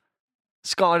 so...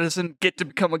 Scar doesn't get to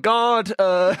become a god.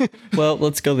 Well,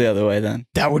 let's go the other way then.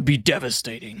 That would be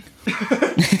devastating.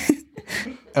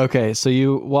 Okay, so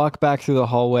you walk back through the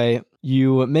hallway.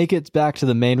 You make it back to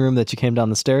the main room that you came down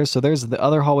the stairs. So there's the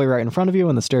other hallway right in front of you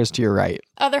and the stairs to your right.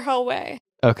 Other hallway.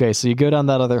 Okay, so you go down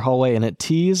that other hallway and it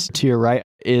tees to your right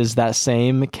is that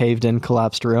same caved in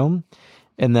collapsed room.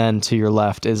 And then to your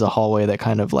left is a hallway that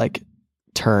kind of like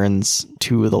turns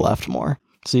to the left more.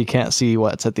 So you can't see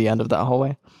what's at the end of that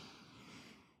hallway.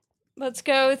 Let's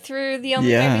go through the only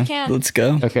way Yeah, we can. let's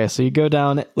go. Okay, so you go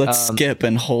down. Let's skip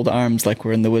and hold arms like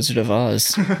we're in the Wizard of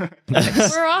Oz.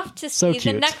 We're off to So see the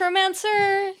cute.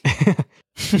 necromancer.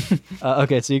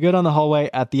 Okay, so you go down the hallway.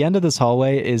 At the end of this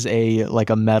hallway is a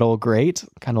metal grate,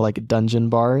 kind of like dungeon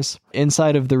bars.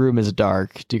 Inside of the room is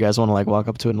dark. Do you guys want to walk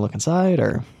up to it and look inside,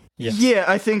 or? Yes. Yeah,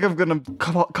 I think I'm gonna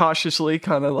cautiously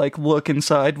kind of look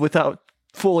inside without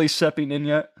fully stepping in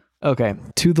yet. Okay.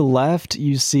 To the left,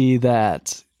 you see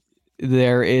that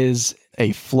there is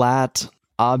a flat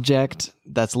object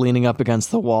that's leaning up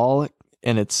against the wall,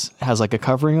 and has a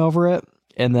covering over it.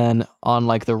 And then on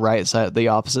the right side, the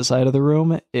opposite side of the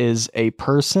room, is a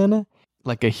person,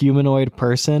 a humanoid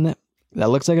person that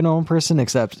looks like a normal person,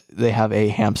 except they have a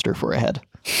hamster for a head.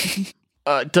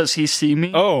 Does he see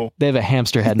me? Oh, They have a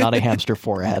hamster head, not a hamster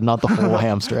for a head, not the whole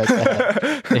hamster as a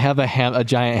head. They have a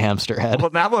giant hamster head.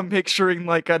 Well, now I'm picturing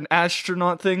an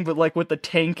astronaut thing, but with the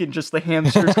tank and just the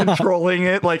hamsters controlling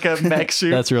it like a mech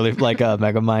suit. That's really like a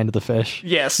Megamind the fish.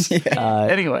 Yes.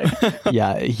 Anyway,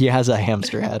 Yeah, he has a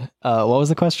hamster head. What was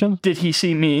the question? did he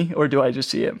see me or do I just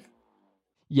see him?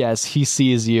 Yes, he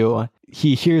sees you.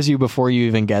 He hears you before you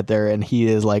even get there, and he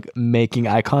is making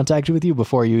eye contact with you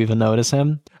before you even notice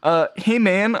him. Hey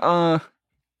man,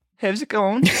 how's it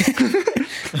going?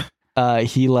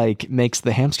 He makes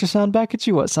the hamster sound back at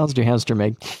you. What sounds do hamster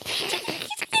make?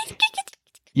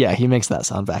 Yeah, he makes that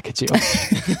sound back at you.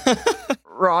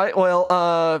 Right,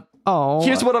 well, Oh,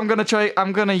 here's what I'm gonna try.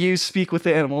 I'm gonna use speak with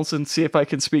animals and see if I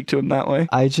can speak to him that way.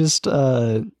 I just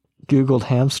Googled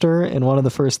hamster, and one of the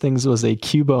first things was a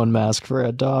Cubone mask for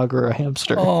a dog or a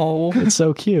hamster. Oh, It's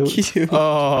so cute. cute.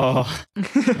 oh,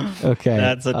 Okay.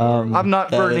 That's adorable. I'm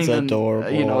not That burning is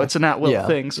adorable. it's an at-will Yeah,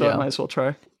 thing, so yeah. I might as well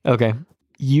try. Okay.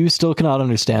 You still cannot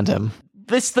understand him.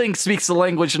 This thing speaks the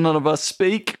language none of us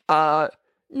speak.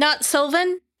 Not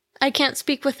Sylvan? I can't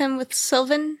speak with him with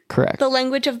Sylvan, Correct. the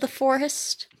language of the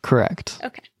forest. Correct.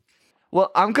 Okay.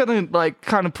 Well, I'm gonna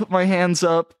kind of put my hands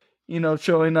up,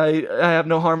 showing I have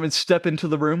no harm, and step into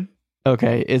the room.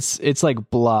 Okay. It's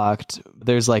blocked.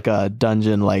 There's a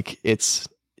dungeon, it's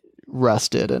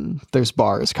rusted, and there's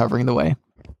bars covering the way.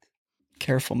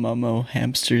 Careful, Momo.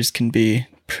 Hamsters can be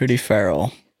pretty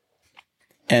feral.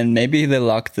 And maybe they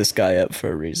locked this guy up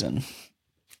for a reason.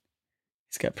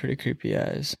 He's got pretty creepy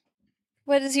eyes.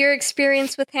 What has your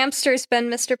experience with hamsters been,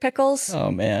 Mr. Pickles?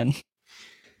 Oh man.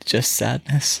 Just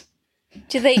sadness.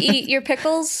 Do they eat your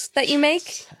pickles that you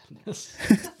make?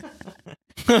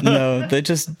 No, they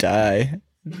just die.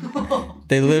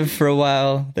 They live for a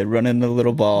while, they run in a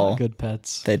little ball, Good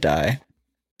pets. they die.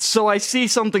 So I see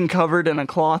something covered in a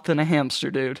cloth and a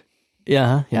hamster, dude.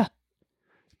 Yeah. Yeah.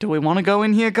 Do we want to go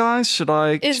in here, guys? Should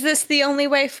I? Is this the only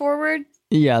way forward?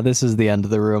 Yeah. This is the end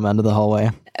of the room, end of the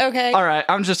hallway. Okay. All right,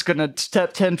 I'm just gonna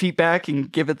step 10 feet back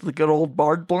and give it the good old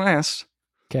bard blast.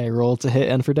 Okay. Roll to hit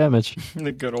and for damage.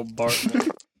 the good old Bart.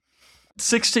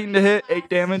 16 to hit, 8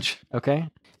 damage. Okay.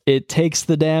 It takes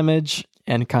the damage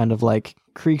and kind of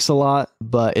creaks a lot,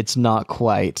 but it's not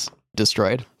quite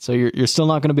destroyed. So you're still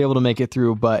not going to be able to make it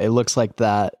through, but it looks like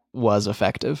that was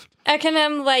effective.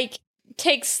 Ekinem,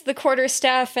 takes the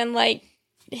quarterstaff and,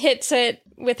 hits it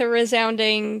with a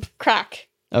resounding crack.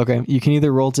 Okay. You can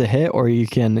either roll to hit or you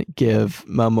can give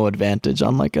Momo advantage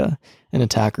on an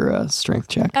attack or a strength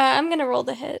check. I'm gonna roll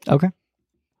the hit. Okay.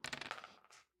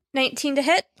 19 to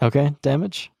hit. Okay.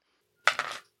 Damage.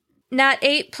 Nat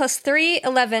 8 plus 3,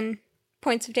 11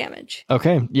 points of damage.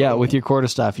 Okay. Yeah. With your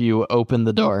quarterstaff, you open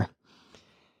the door.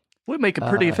 We make a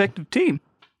pretty effective team.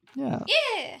 Yeah.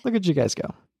 Yeah. Look at you guys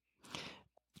go.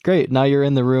 Great. Now you're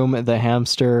in the room. The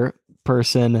hamster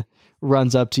person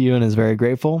runs up to you and is very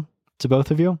grateful to both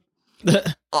of you.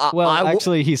 Well,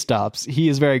 actually, he stops. He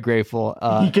is very grateful.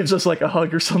 He gives us a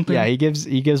hug or something. Yeah, he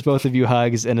gives both of you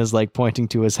hugs and is pointing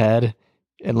to his head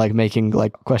and making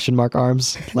question mark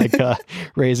arms,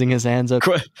 raising his hands up.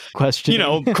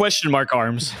 Question. Question mark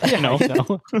arms.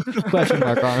 Question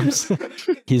mark arms.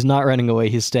 He's not running away.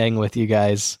 He's staying with you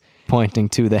guys, pointing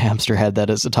to the hamster head that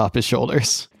is atop his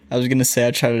shoulders. I was gonna say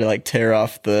I try to tear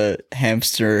off the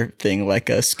hamster thing like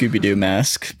a Scooby-Doo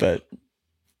mask, but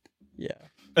yeah.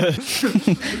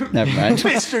 Never mind.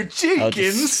 Mr.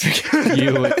 Jenkins!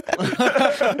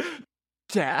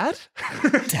 Dad?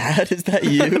 Dad, is that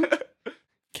you?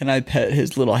 Can I pet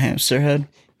his little hamster head?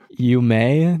 You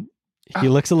may. He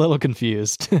looks a little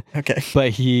confused, Okay.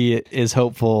 but he is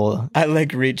hopeful. I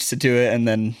reach to do it and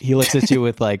then He looks at you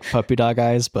with puppy dog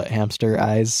eyes, but hamster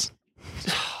eyes,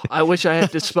 I wish I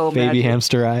had dispel baby magic.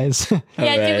 hamster eyes. Yeah, do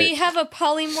Alright. we have a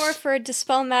polymorph or a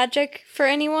dispel magic for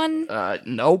anyone?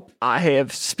 Nope. I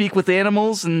have speak with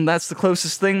animals, and that's the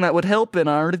closest thing that would help, and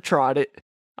I already tried it.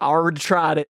 Already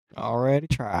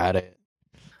tried it.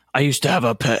 I used to have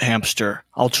a pet hamster.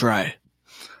 I'll try.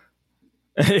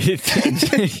 And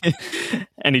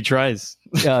he tries.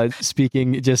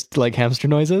 Speaking just hamster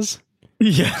noises.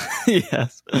 Yeah.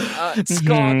 Yes.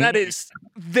 Scott, that is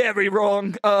very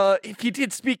wrong. If you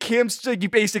did speak hamster, you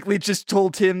basically just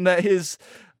told him that his...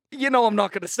 I'm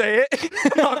not going to say it.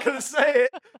 I'm not going to say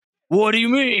it. What do you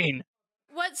mean?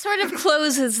 What sort of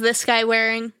clothes is this guy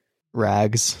wearing?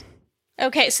 Rags.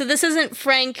 Okay, so this isn't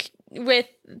Frank with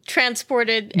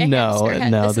transported a No, hamster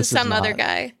head. no, this this is is some other not.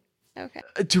 guy. Okay.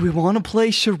 Do we want to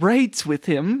play charades with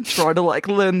him? Try to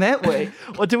learn that way,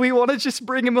 or do we want to just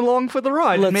bring him along for the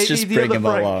ride? Let's Maybe just the bring other him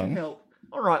Frank along. can help.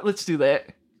 All right, let's do that.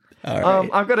 All right.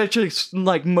 I'm gonna just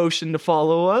motion to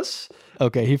follow us.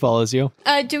 Okay, he follows you.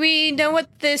 Do we know what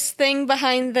this thing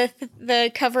behind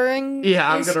the covering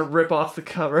Yeah, I'm is? gonna rip off the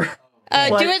cover. Do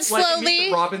it Like Meet slowly.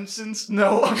 the Robinsons?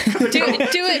 No, I'm gonna Do go it-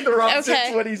 Meet do it- the Robinsons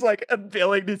okay. when he's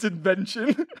unveiling his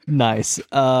invention. Nice.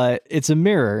 It's a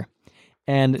mirror,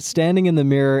 and standing in the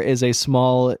mirror is a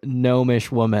small gnomish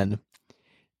woman,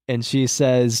 and she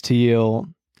says to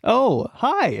you, "Oh,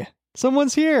 hi!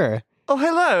 Someone's here. Oh,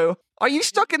 hello. Are you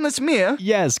stuck in this mirror?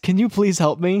 Yes, can you please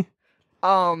help me?"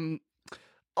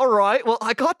 All right. Well,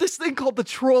 I got this thing called the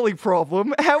trolley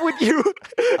problem. How would you?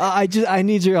 I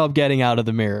need your help getting out of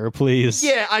the mirror, please.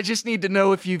 Yeah, I just need to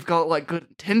know if you've got good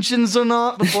intentions or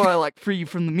not before I free you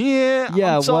from the mirror.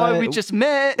 Yeah, I'm sorry, what- we just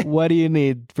met. What do you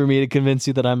need for me to convince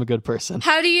you that I'm a good person?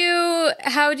 How do you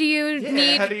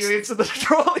need? How do you answer the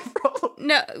trolley problem?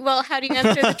 No, well, how do you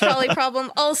answer the trolley problem?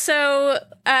 Also,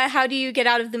 how do you get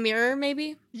out of the mirror?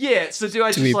 Maybe. Yeah. So do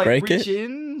I Do we just break reach it?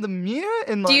 in the mirror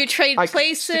and Do you trade I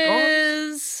can stick on?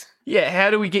 places? Yeah. How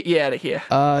do we get you out of here?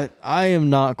 I am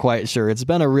not quite sure. It's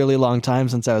been a really long time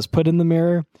since I was put in the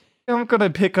mirror. I'm gonna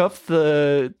pick up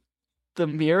the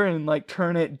mirror and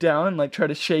turn it down and try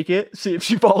to shake it, see if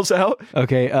she falls out.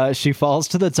 Okay, she falls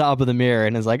to the top of the mirror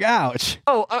and is like, "Ouch!"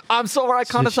 Oh, I'm sorry. I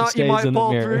kind of She thought you stays might in the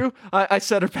fall mirror. through. I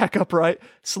set her back upright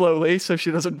slowly so she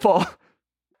doesn't fall.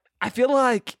 I feel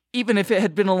like even if it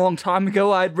had been a long time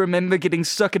ago, I'd remember getting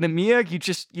stuck in a mirror.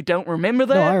 You don't remember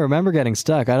that? No, I remember getting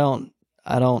stuck. I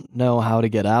don't know how to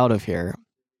get out of here.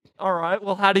 All right.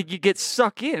 Well, how did you get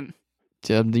stuck in?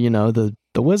 The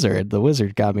wizard. The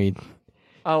wizard got me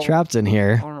Oh, trapped in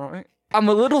here. all right. I'm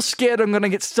a little scared I'm gonna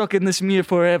get stuck in this mirror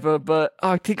forever, but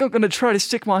I think I'm gonna try to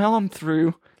stick my arm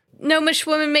through. Gnomish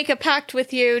woman make a pact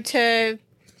with you to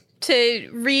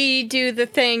redo the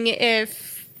thing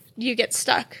if you get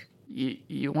stuck.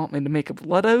 You want me to make a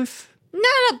blood oath?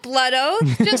 Not a blood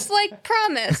oath, just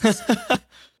promise.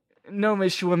 No,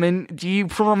 Miss Woman. Do you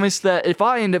promise that if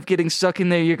I end up getting stuck in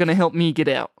there, you're gonna help me get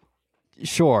out?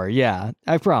 Sure, yeah,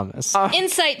 I promise.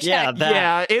 Insight check. Yeah,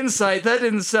 that. Yeah, insight. That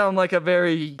didn't sound like a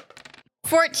very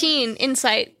 14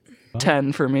 insight.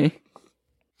 10 for me.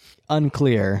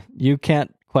 Unclear. You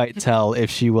can't quite tell if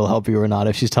she will help you or not,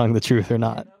 if she's telling the truth or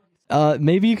not.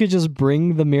 Maybe you could just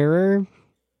bring the mirror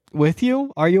with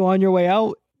you? Are you on your way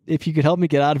out? If you could help me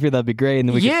get out of here, that'd be great. And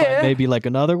then we could Yeah. find maybe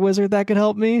another wizard that could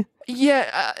help me.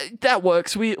 Yeah, that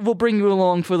works. We'll bring you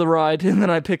along for the ride, and then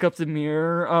I pick up the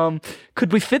mirror.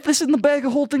 Could we fit this in the bag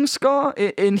of holding, Scar?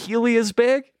 In Helia's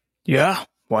bag? Yeah.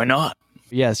 Why not?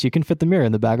 Yes, you can fit the mirror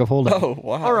in the bag of holding. Oh,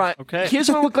 wow. All right. Okay. Here's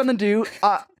what we're gonna do.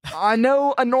 I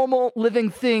know a normal living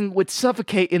thing would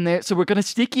suffocate in there, so we're gonna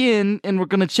stick you in, and we're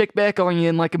gonna check back on you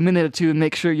in a minute or two and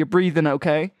make sure you're breathing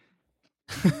okay.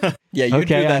 Yeah, you do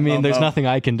Okay, that, I mean, there's Momo. nothing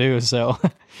I can do, so.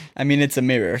 I mean, it's a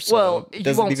mirror, so Well, it you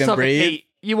doesn't won't even suffocate. breathe.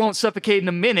 You won't suffocate in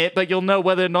a minute, but you'll know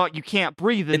whether or not you can't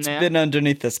breathe in It's there. been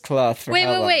underneath this cloth for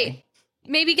how long? Wait.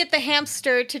 Maybe get the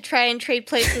hamster to try and trade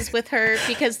places with her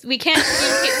because we can't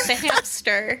communicate with the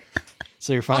hamster.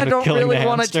 So you're fine I with don't killing really the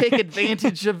want to hamster. take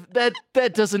advantage of that.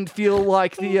 That doesn't feel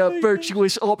like the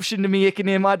virtuous option to me,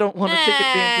 Ikanim. I don't want to take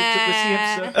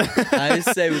advantage of this hamster. I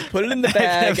say we put it in the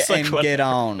bag It's like and what- get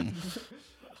on.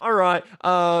 All right,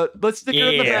 let's stick her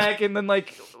in the Yeah. bag and then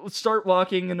start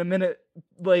walking. And a minute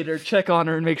later, check on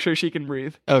her and make sure she can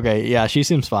breathe. Okay, yeah, she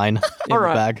seems fine in All the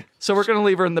right. bag. So we're gonna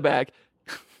leave her in the bag.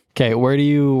 Okay, where do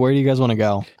you guys want to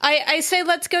go? I say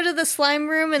let's go to the slime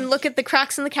room and look at the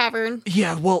cracks in the cavern.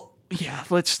 Yeah, well, yeah.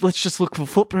 Let's just look for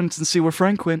footprints and see where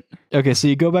Frank went. Okay, so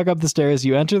you go back up the stairs,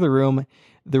 you enter the room.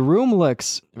 The room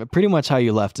looks pretty much how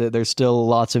you left it. There's still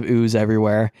lots of ooze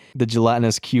everywhere. The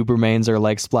gelatinous cube remains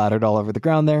are splattered all over the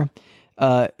ground there.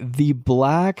 The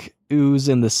black ooze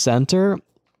in the center,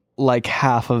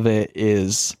 half of it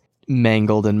is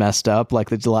mangled and messed up, like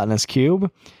the gelatinous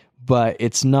cube, but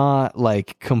it's not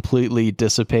completely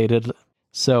dissipated.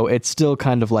 So it's still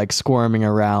kind of squirming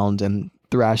around and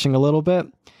thrashing a little bit.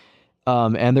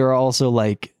 And there are also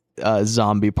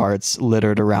zombie parts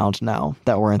littered around now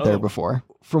that weren't there before.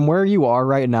 From where you are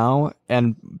right now,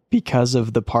 and because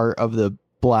of the part of the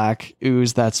black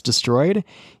ooze that's destroyed,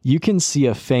 you can see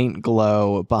a faint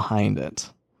glow behind it.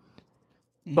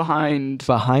 behind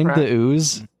Behind crack. the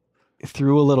ooze,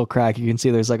 through a little crack, you can see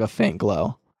there's like a faint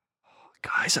glow.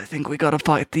 Guys, I think we gotta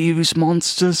fight the ooze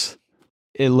monsters.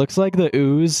 It looks like the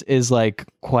ooze is like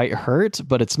quite hurt,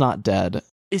 but it's not dead.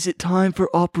 Is it time for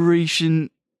Operation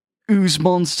Ooze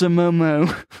Monster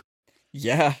Momo?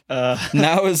 Yeah.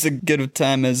 Now is as good a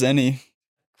time as any.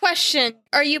 Question: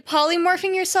 are you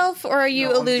polymorphing yourself, or are you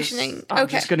No, illusioning? I'm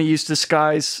just gonna use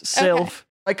disguise self.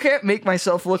 I can't make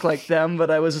myself look like them,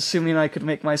 but I was assuming I could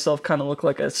make myself kind of look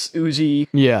like a oozy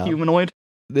Yeah. humanoid.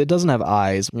 It doesn't have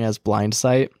eyes. It has blind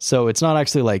sight. So it's not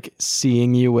actually like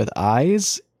seeing you with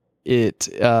eyes. It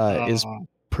is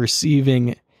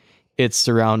perceiving its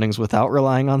surroundings without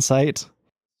relying on sight.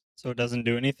 So it doesn't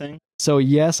do anything? So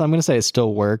yes, I'm going to say it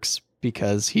still works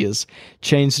because he has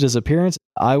changed his appearance.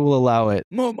 I will allow it.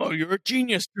 Momo, you're a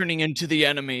genius turning into the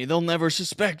enemy. They'll never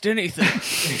suspect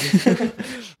anything.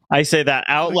 I say that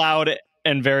out loud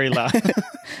and very loud.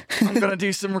 I'm gonna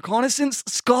do some reconnaissance.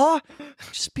 Scar,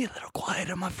 just be a little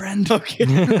quieter, my friend.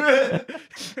 Okay,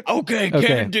 Okay.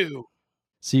 can do.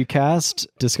 So you cast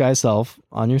Disguise Self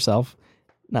on yourself,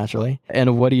 naturally.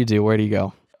 And what do you do? Where do you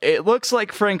go? It looks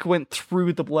like Frank went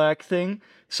through the black thing,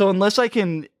 so unless I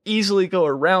can easily go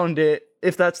around it,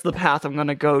 if that's the path, I'm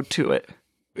gonna go to it.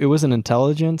 It was an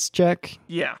intelligence check.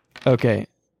 Yeah. Okay.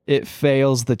 It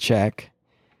fails the check.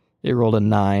 It rolled a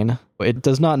 9. It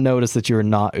does not notice that you're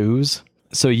not ooze.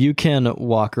 So you can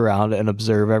walk around and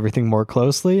observe everything more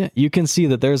closely. You can see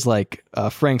that there's like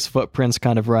Frank's footprints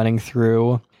kind of running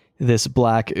through this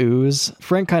black ooze.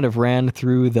 Frank kind of ran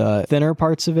through the thinner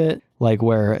parts of it, like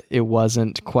where it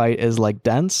wasn't quite as like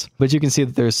dense. But you can see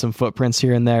that there's some footprints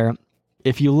here and there.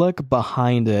 If you look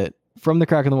behind it, from the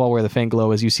crack in the wall where the faint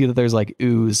glow is, you see that there's like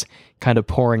ooze kind of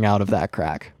pouring out of that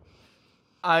crack.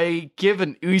 I give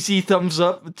an oozy thumbs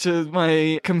up to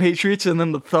my compatriots, and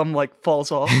then the thumb like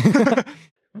falls off.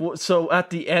 So at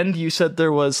the end, you said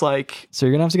there was like... So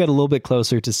you're gonna have to get a little bit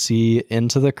closer to see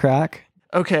into the crack.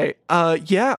 Okay,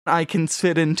 yeah, I can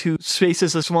fit into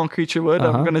spaces a small creature would.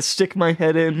 I'm gonna stick my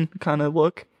head in, kind of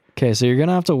look. Okay, so you're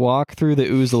gonna have to walk through the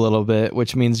ooze a little bit,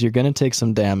 which means you're gonna take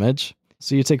some damage.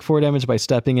 So you take 4 damage by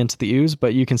stepping into the ooze,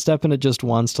 but you can step in it just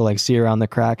once to like see around the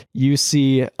crack. You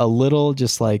see a little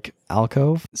just like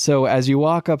alcove. So as you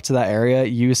walk up to that area,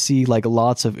 you see like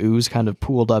lots of ooze kind of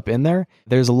pooled up in there.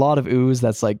 There's a lot of ooze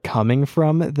that's like coming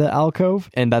from the alcove,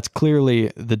 and that's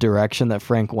clearly the direction that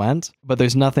Frank went, but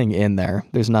there's nothing in there.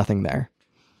 There's nothing there.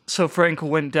 So Frank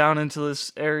went down into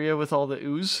this area with all the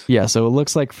ooze? Yeah, so it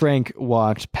looks like Frank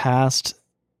walked past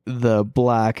the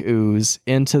black ooze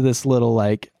into this little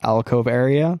like alcove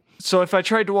area. So if I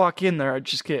tried to walk in there, I'd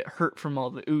just get hurt from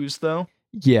all the ooze, though?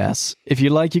 Yes. If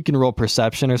you like, you can roll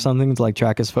perception or something to like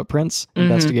track his footprints.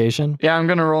 Investigation. Yeah, I'm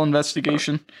gonna roll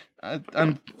investigation.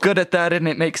 I'm good at that, and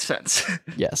it makes sense.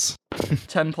 Yes.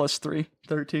 10 plus 3,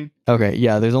 13. Okay,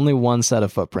 yeah, there's only one set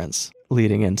of footprints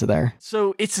leading into there.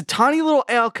 So it's a tiny little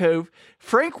alcove.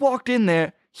 Frank walked in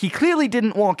there. He clearly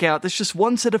didn't walk out. There's just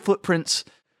one set of footprints.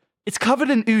 It's covered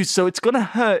in ooze, so it's gonna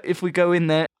hurt if we go in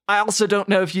there. I also don't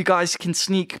know if you guys can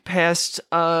sneak past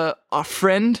our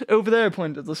friend over there. I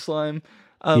pointed at the slime.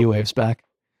 He waves back.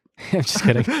 I'm just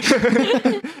kidding.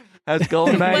 How's it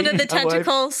going, mate? One of the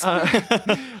tentacles. I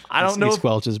don't know. He If,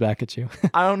 squelches back at you.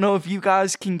 I don't know if you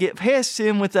guys can get past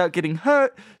him without getting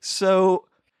hurt. So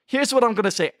here's what I'm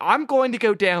gonna say. I'm going to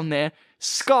go down there.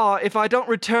 Scar, if I don't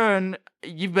return,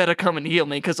 you better come and heal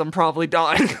me because I'm probably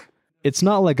dying. It's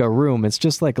not like a room, it's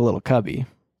just like a little cubby.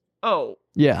 Oh,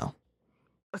 Yeah.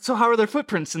 so how are there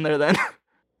footprints in there then?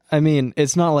 I mean,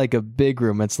 it's not like a big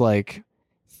room, it's like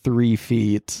 3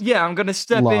 feet Yeah, I'm gonna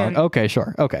step long. in. Okay,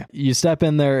 sure. Okay. You step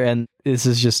in there and this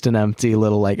is just an empty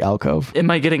little like alcove.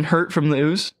 Am I getting hurt from the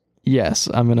ooze? Yes,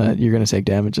 you're gonna take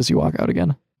damage as you walk out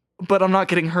again. But I'm not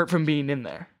getting hurt from being in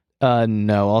there.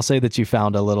 No, I'll say that you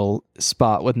found a little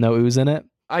spot with no ooze in it.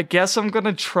 I guess I'm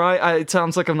gonna try. It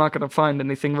sounds like I'm not gonna find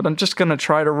anything, but I'm just gonna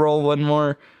try to roll one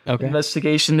more Okay.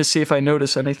 investigation to see if I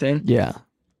notice anything. Yeah.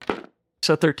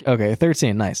 So 13. Okay,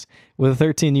 13, nice. With a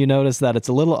 13, you notice that it's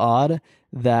a little odd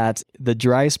that the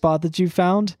dry spot that you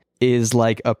found is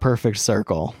like a perfect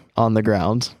circle on the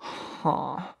ground.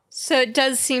 Huh. So it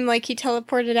does seem like he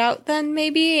teleported out then,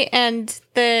 maybe, and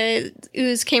the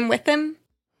ooze came with him.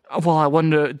 Well, I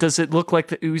wonder, does it look like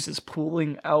the ooze is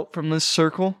pooling out from this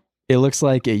circle? It looks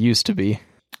like it used to be.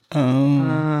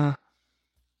 I'm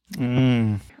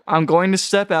going to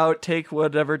step out, take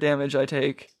whatever damage I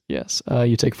take. Yes.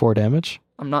 You take 4 damage.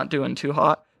 I'm not doing too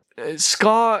hot.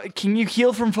 Scar, can you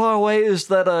heal from far away? Is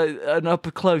that an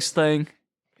up close thing?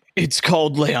 It's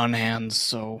called lay on hands,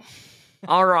 so...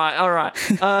 All right.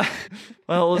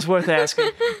 Well, it's worth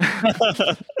asking.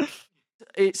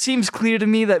 it seems clear to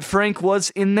me that Frank was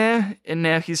in there, and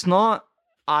now he's not.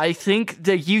 I think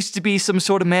there used to be some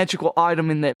sort of magical item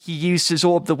in there. He used his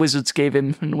orb the wizards gave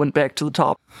him and went back to the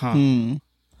top.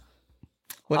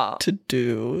 What to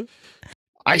do?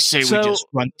 I say we just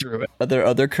run through it. Are there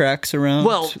other cracks around?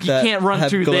 Well, you can't run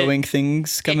have through glowing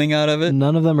things coming out of it?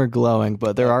 None of them are glowing,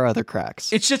 but there are other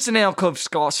cracks. It's just an alcove,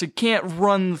 Scar, so you can't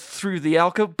run through the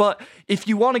alcove. But if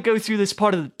you want to go through this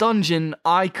part of the dungeon,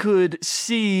 I could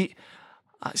see...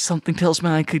 something tells me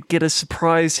I could get a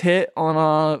surprise hit on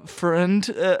our friend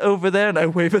over there, and I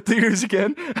wave at the ears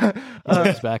again.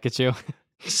 Looks back at you.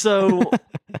 So,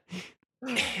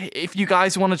 if you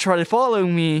guys want to try to follow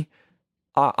me,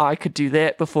 I could do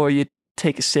that before you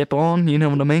take a step on, you know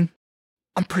what I mean?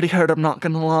 I'm pretty hurt, I'm not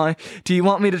gonna lie. Do you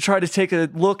want me to try to take a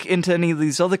look into any of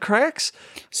these other cracks?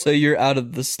 So you're out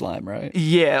of the slime, right?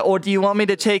 Yeah, or do you want me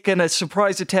to take a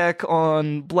surprise attack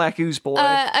on Black Ooze Boy,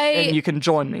 and you can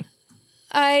join me?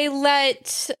 I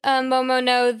let Momo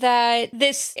know that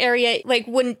this area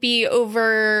wouldn't be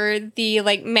over the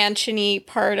mansion-y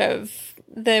part of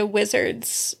the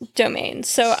wizard's domain.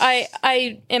 So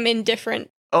I am indifferent.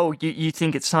 Oh, you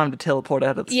think it's time to teleport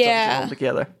out of the dungeon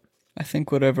altogether? I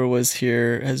think whatever was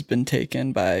here has been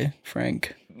taken by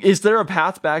Frank. Is there a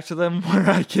path back to them where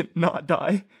I can not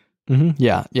die? Mm-hmm.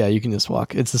 Yeah, you can just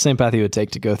walk. It's the same path you would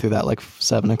take to go through that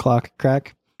 7 o'clock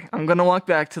crack. I'm gonna walk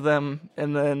back to them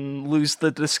and then lose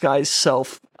the disguised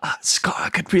self.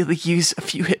 Scar could really use a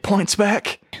few hit points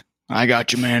back. I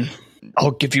got you, man.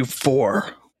 I'll give you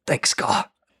 4. Thanks, Scar.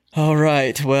 All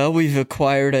right, well, we've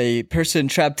acquired a person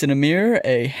trapped in a mirror,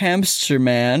 a hamster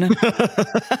man.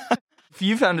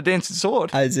 You found a dancing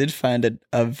sword. I did find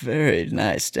a very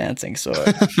nice dancing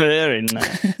sword. Very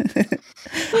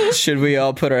nice. Should we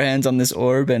all put our hands on this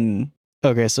orb and...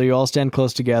 Okay, so you all stand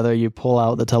close together, you pull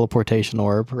out the teleportation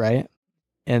orb, right?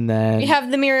 And then... You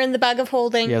have the mirror in the bag of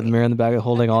holding. You have the mirror in the bag of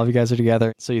holding, all of you guys are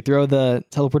together. So you throw the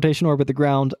teleportation orb at the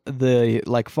ground, the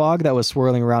fog that was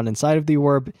swirling around inside of the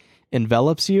orb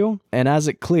envelops you, and as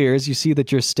it clears, you see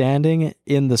that you're standing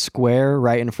in the square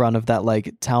right in front of that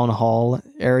town hall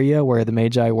area where the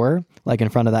Magi were, in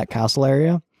front of that castle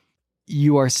area.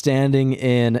 You are standing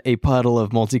in a puddle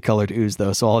of multicolored ooze,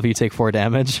 though, so all of you take 4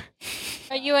 damage.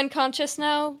 Are you unconscious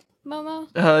now, Momo?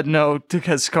 No,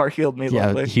 because Scar healed me. Yeah,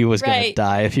 lovely. he was going to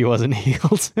die if he wasn't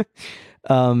healed.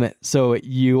 So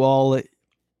you all,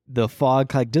 the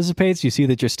fog dissipates, you see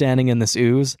that you're standing in this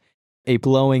ooze. A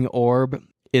glowing orb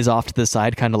is off to the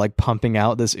side, kind of pumping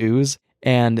out this ooze,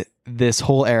 and this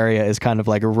whole area is kind of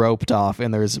roped off,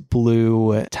 and there's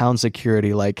blue town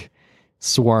security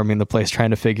swarming the place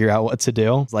trying to figure out what to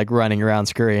do, running around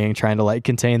scurrying, trying to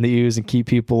contain the ooze and keep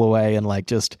people away, and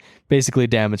just basically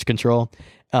damage control.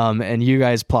 And you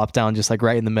guys plop down just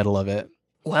right in the middle of it.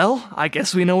 Well, I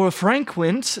guess we know where Frank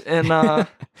went, and I'm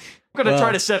gonna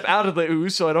try to step out of the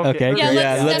ooze so I don't get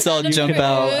hurt. Let's all jump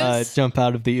out. Jump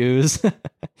out of the ooze.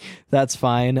 That's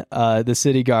fine. The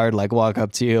city guard walk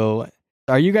up to you.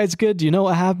 Are you guys good? Do you know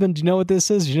what happened? Do you know what this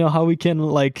is? Do you know how we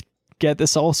can get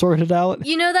this all sorted out?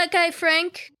 You know that guy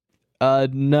Frank?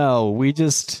 No, we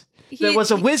just... There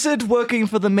was a wizard working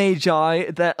for the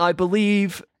Magi that I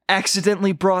believe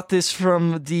accidentally brought this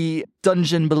from the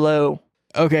dungeon below.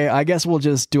 Okay, I guess we'll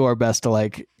just do our best to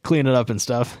clean it up and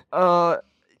stuff.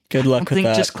 Good luck with I think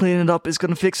that. just cleaning it up is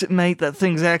gonna fix it, mate. That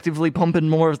thing's actively pumping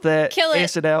more of that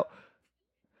acid out.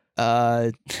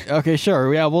 Okay,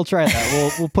 sure. Yeah, we'll try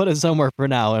that. We'll put it somewhere for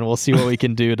now, and we'll see what we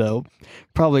can do to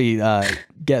probably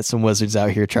get some wizards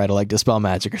out here, try to dispel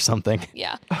magic or something.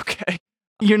 Yeah. Okay.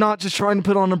 You're not just trying to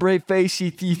put on a brave face.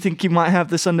 You think you might have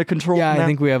this under control? Yeah, now? I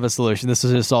think we have a solution. This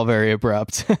is just all very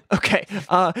abrupt. Okay.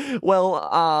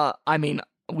 I mean,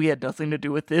 we had nothing to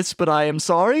do with this, but I am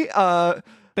sorry.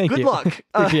 Thank you. Good luck.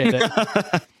 Appreciate it.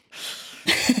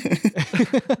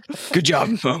 Good job,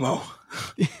 Momo.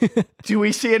 Do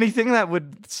we see anything that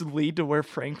would lead to where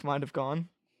Frank might have gone?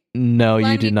 No, you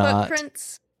Slimy do not.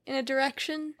 Footprints in a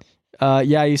direction.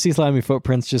 Yeah, you see slimy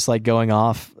footprints just going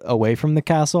off away from the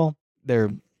castle.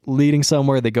 They're leading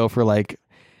somewhere. They go for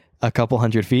a couple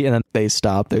 100 feet, and then they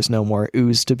stop. There's no more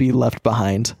ooze to be left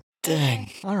behind. Dang.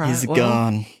 All right. He's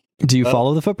gone. Do you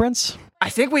follow the footprints?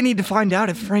 I think we need to find out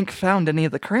if Frank found any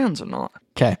of the crowns or not.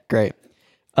 Okay, great.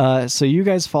 So you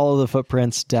guys follow the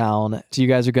footprints down. So you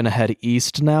guys are going to head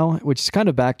east now, which is kind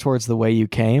of back towards the way you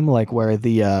came, where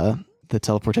the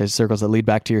teleportation circles that lead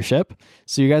back to your ship.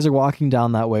 So you guys are walking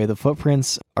down that way. The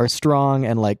footprints are strong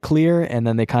and clear, and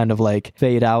then they kind of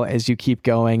fade out as you keep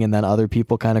going, and then other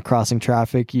people kind of crossing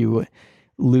traffic, you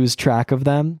lose track of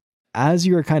them. As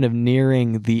you are kind of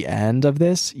nearing the end of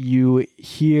this, you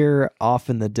hear off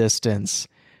in the distance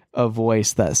a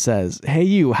voice that says, "Hey,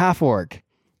 you half-orc,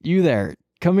 you there?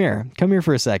 Come here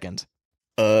for a second."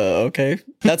 Okay.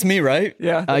 That's me, right?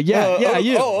 Yeah.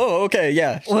 You. Okay,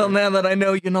 yeah. Well, now that I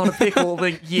know you're not a pickle,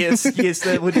 then yes,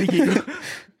 that would be you.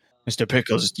 Mr.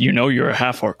 Pickles, you know you're a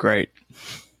half-orc, right?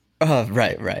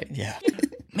 Right, yeah.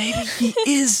 Maybe he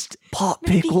is Pot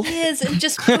Pickle. He is, and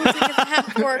just posing as a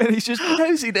half-orc. And he's just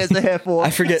posing as a half-orc. I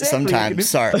forget Exactly. sometimes,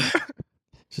 sorry.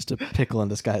 Just a pickle in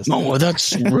disguise. Oh,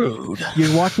 that's rude.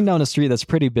 You're walking down a street that's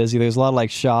pretty busy. There's a lot of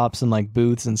like shops and like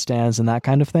booths and stands and that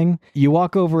kind of thing. You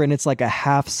walk over and it's like a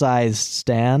half-sized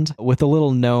stand with a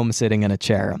little gnome sitting in a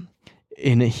chair.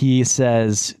 And he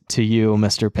says to you,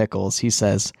 Mr. Pickles, he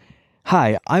says,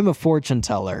 "Hi, I'm a fortune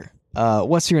teller.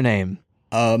 What's your name?"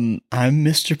 I'm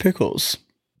Mr. Pickles.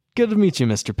 Good to meet you,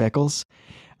 Mr. Pickles.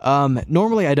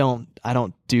 Normally I don't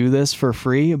do this for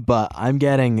free, but I'm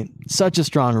getting such a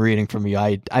strong reading from you.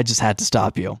 I just had to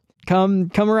stop you.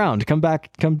 Come around. Come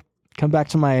back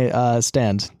to my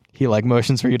stand. He like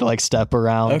motions for you to like step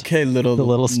around. Okay, the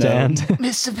little stand.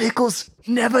 Mr. Pickles,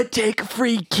 never take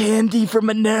free candy from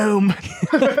a gnome.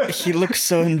 He looks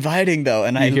so inviting though,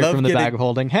 and I You hear love from the getting... bag of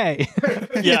holding, "Hey."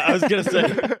 Yeah, I was going to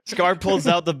say, Scar pulls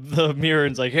out the mirror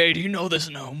and's like, hey, do you know this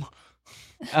gnome?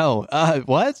 Oh,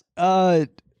 what?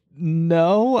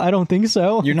 No, I don't think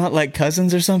so. You're not like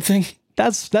cousins or something?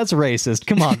 That's racist.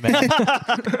 Come on, man.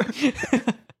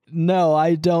 No,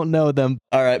 I don't know them.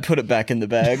 All right, put it back in the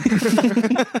bag.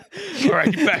 All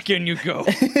right, back in you go.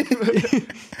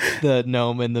 The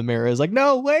gnome in the mirror is like,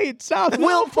 "No, wait, stop.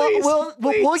 No, please. We'll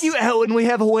pull you out when we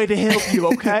have a way to help you,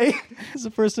 okay? This is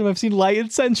the first time I've seen light in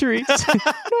centuries."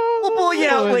 We'll pull you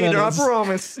out And then later, I it's-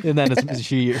 promise. And then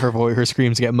her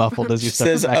screams get muffled as you step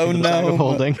Says, back "Oh, into the bag no." of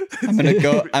holding.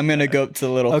 I'm gonna go up to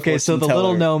the little Okay, so the fortune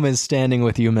little teller. gnome is standing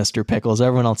with you, Mr. Pickles.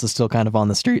 Everyone else is still kind of on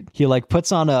the street. He like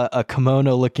puts on a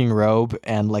kimono-looking robe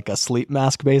and like a sleep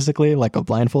mask, basically, like a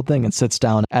blindfold thing, and sits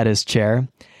down at his chair.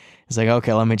 He's like,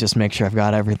 "Okay, let me just make sure I've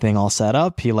got everything all set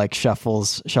up." He like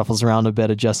shuffles around a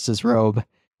bit, adjusts his robe,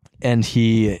 and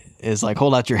he is like,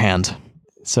 "Hold out your hand."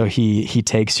 So he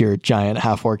takes your giant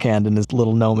half-orc hand in his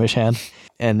little gnomish hand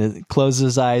and closes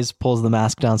his eyes, pulls the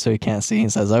mask down so he can't see,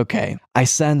 and says, "Okay, I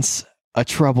sense a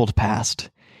troubled past.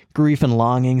 Grief and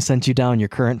longing sent you down your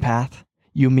current path.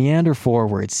 You meander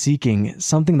forward, seeking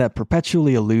something that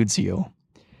perpetually eludes you.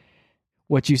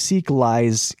 What you seek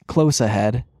lies close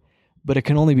ahead, but it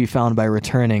can only be found by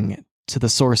returning to the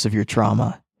source of your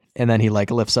trauma." And then he like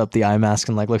lifts up the eye mask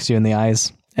and like looks you in the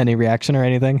eyes. Any reaction or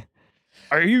anything?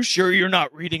 Are you sure you're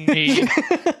not reading me?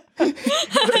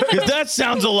 Because that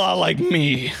sounds a lot like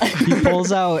me. He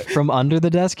pulls out from under the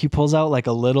desk, he pulls out like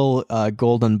a little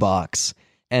golden box,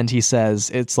 and he says,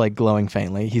 it's like glowing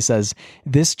faintly. He says,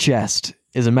 "This chest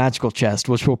is a magical chest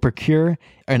which will procure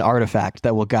an artifact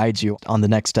that will guide you on the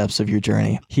next steps of your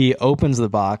journey." He opens the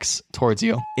box towards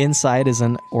you. Inside is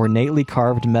an ornately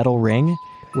carved metal ring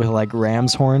with like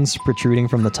ram's horns protruding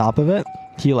from the top of it.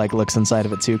 He like looks inside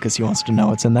of it too because he wants to know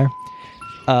what's in there.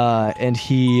 And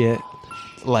he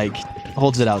like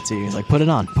holds it out to you. He's like, put it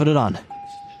on.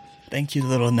 Thank you,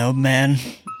 little gnome man.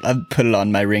 I put it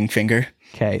on my ring finger.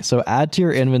 Okay, so add to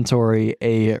your inventory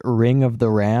a ring of the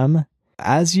ram.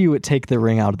 As you take the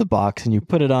ring out of the box and you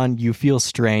put it on, you feel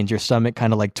strange. Your stomach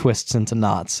kind of like twists into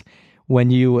knots. When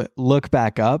you look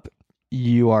back up,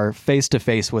 you are face to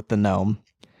face with the gnome.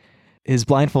 His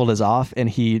blindfold is off and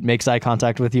he makes eye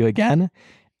contact with you again,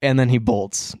 and then he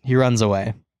bolts. He runs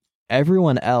away.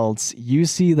 Everyone else, you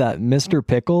see that Mr.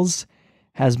 Pickles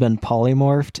has been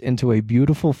polymorphed into a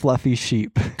beautiful fluffy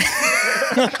sheep.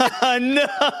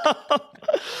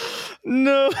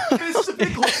 No. Mr.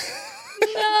 Pickles.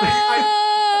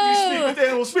 No! You speak with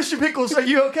animals. Mr. Pickles, are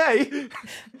you okay?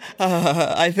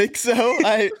 I think so.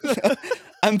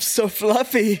 I'm so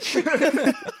fluffy.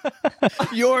 Are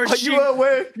you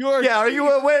aware? Are you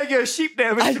aware you're a sheep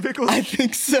now, Mr. Pickles? I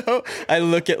think so. I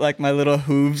look at like my little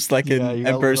hooves, like in you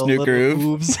got Emperor's New little Groove.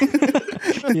 hooves.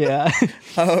 Yeah.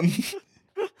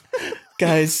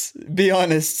 Guys, be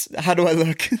honest. How do I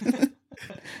look?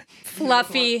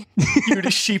 Fluffy.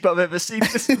 Cutest sheep I've ever seen,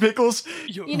 Mr. Pickles.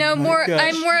 You know, gosh.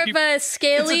 I'm more of a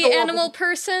scaly adorable. animal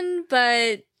person,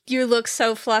 but you look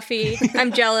so fluffy.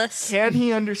 I'm jealous. Can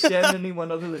he understand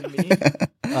anyone other than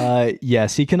me?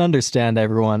 Yes, he can understand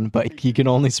everyone, but he can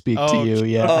only speak to you.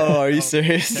 Yeah. Oh, are you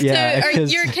serious? Yeah, So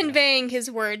 'cause- you're conveying his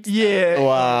words. Yeah.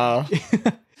 Wow.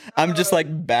 I'm just like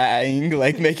bang,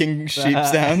 like making sheep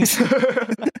sounds.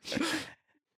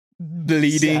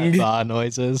 Bleeding. Bah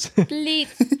noises. Bleat,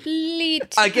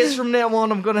 bleat. I guess from now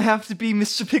on, I'm gonna have to be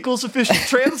Mr. Pickles' official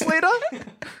translator.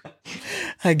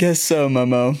 I guess so,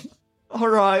 Momo. All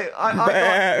right,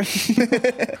 I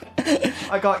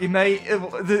got you, mate.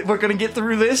 We're gonna get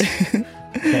through this.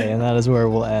 Okay, and that is where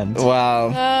we'll end.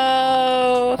 Wow.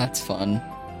 Oh. That's fun.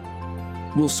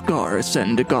 Will Scar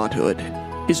ascend to godhood?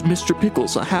 Is Mr.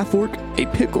 Pickles a half-orc, a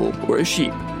pickle, or a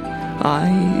sheep?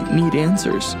 I need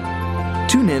answers.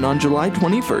 Tune in on July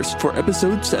 21st for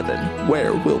episode 7,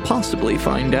 where we'll possibly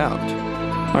find out.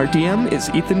 Our DM is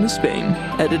Ethan Despain.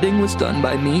 Editing was done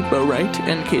by me, Bo Wright,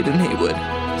 and Caden Haywood.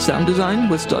 Sound design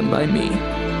was done by me.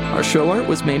 Our show art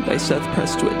was made by Seth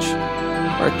Prestwich.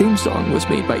 Our theme song was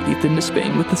made by Ethan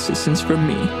Despain with assistance from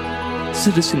me.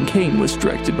 Citizen Kane was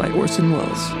directed by Orson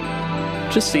Welles.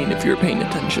 Just seeing if you're paying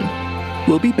attention.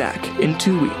 We'll be back in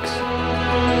 2 weeks.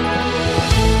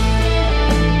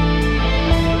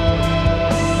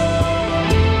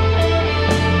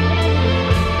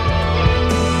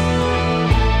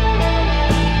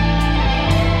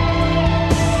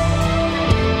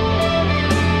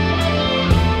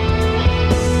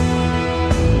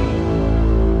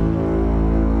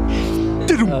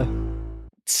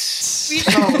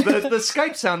 Oh, the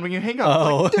Skype sound when you hang up.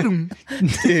 Oh. Like,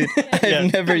 Dude,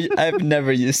 I've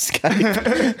never used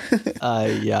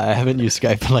Skype. Yeah, I haven't used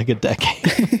Skype in like a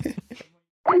decade.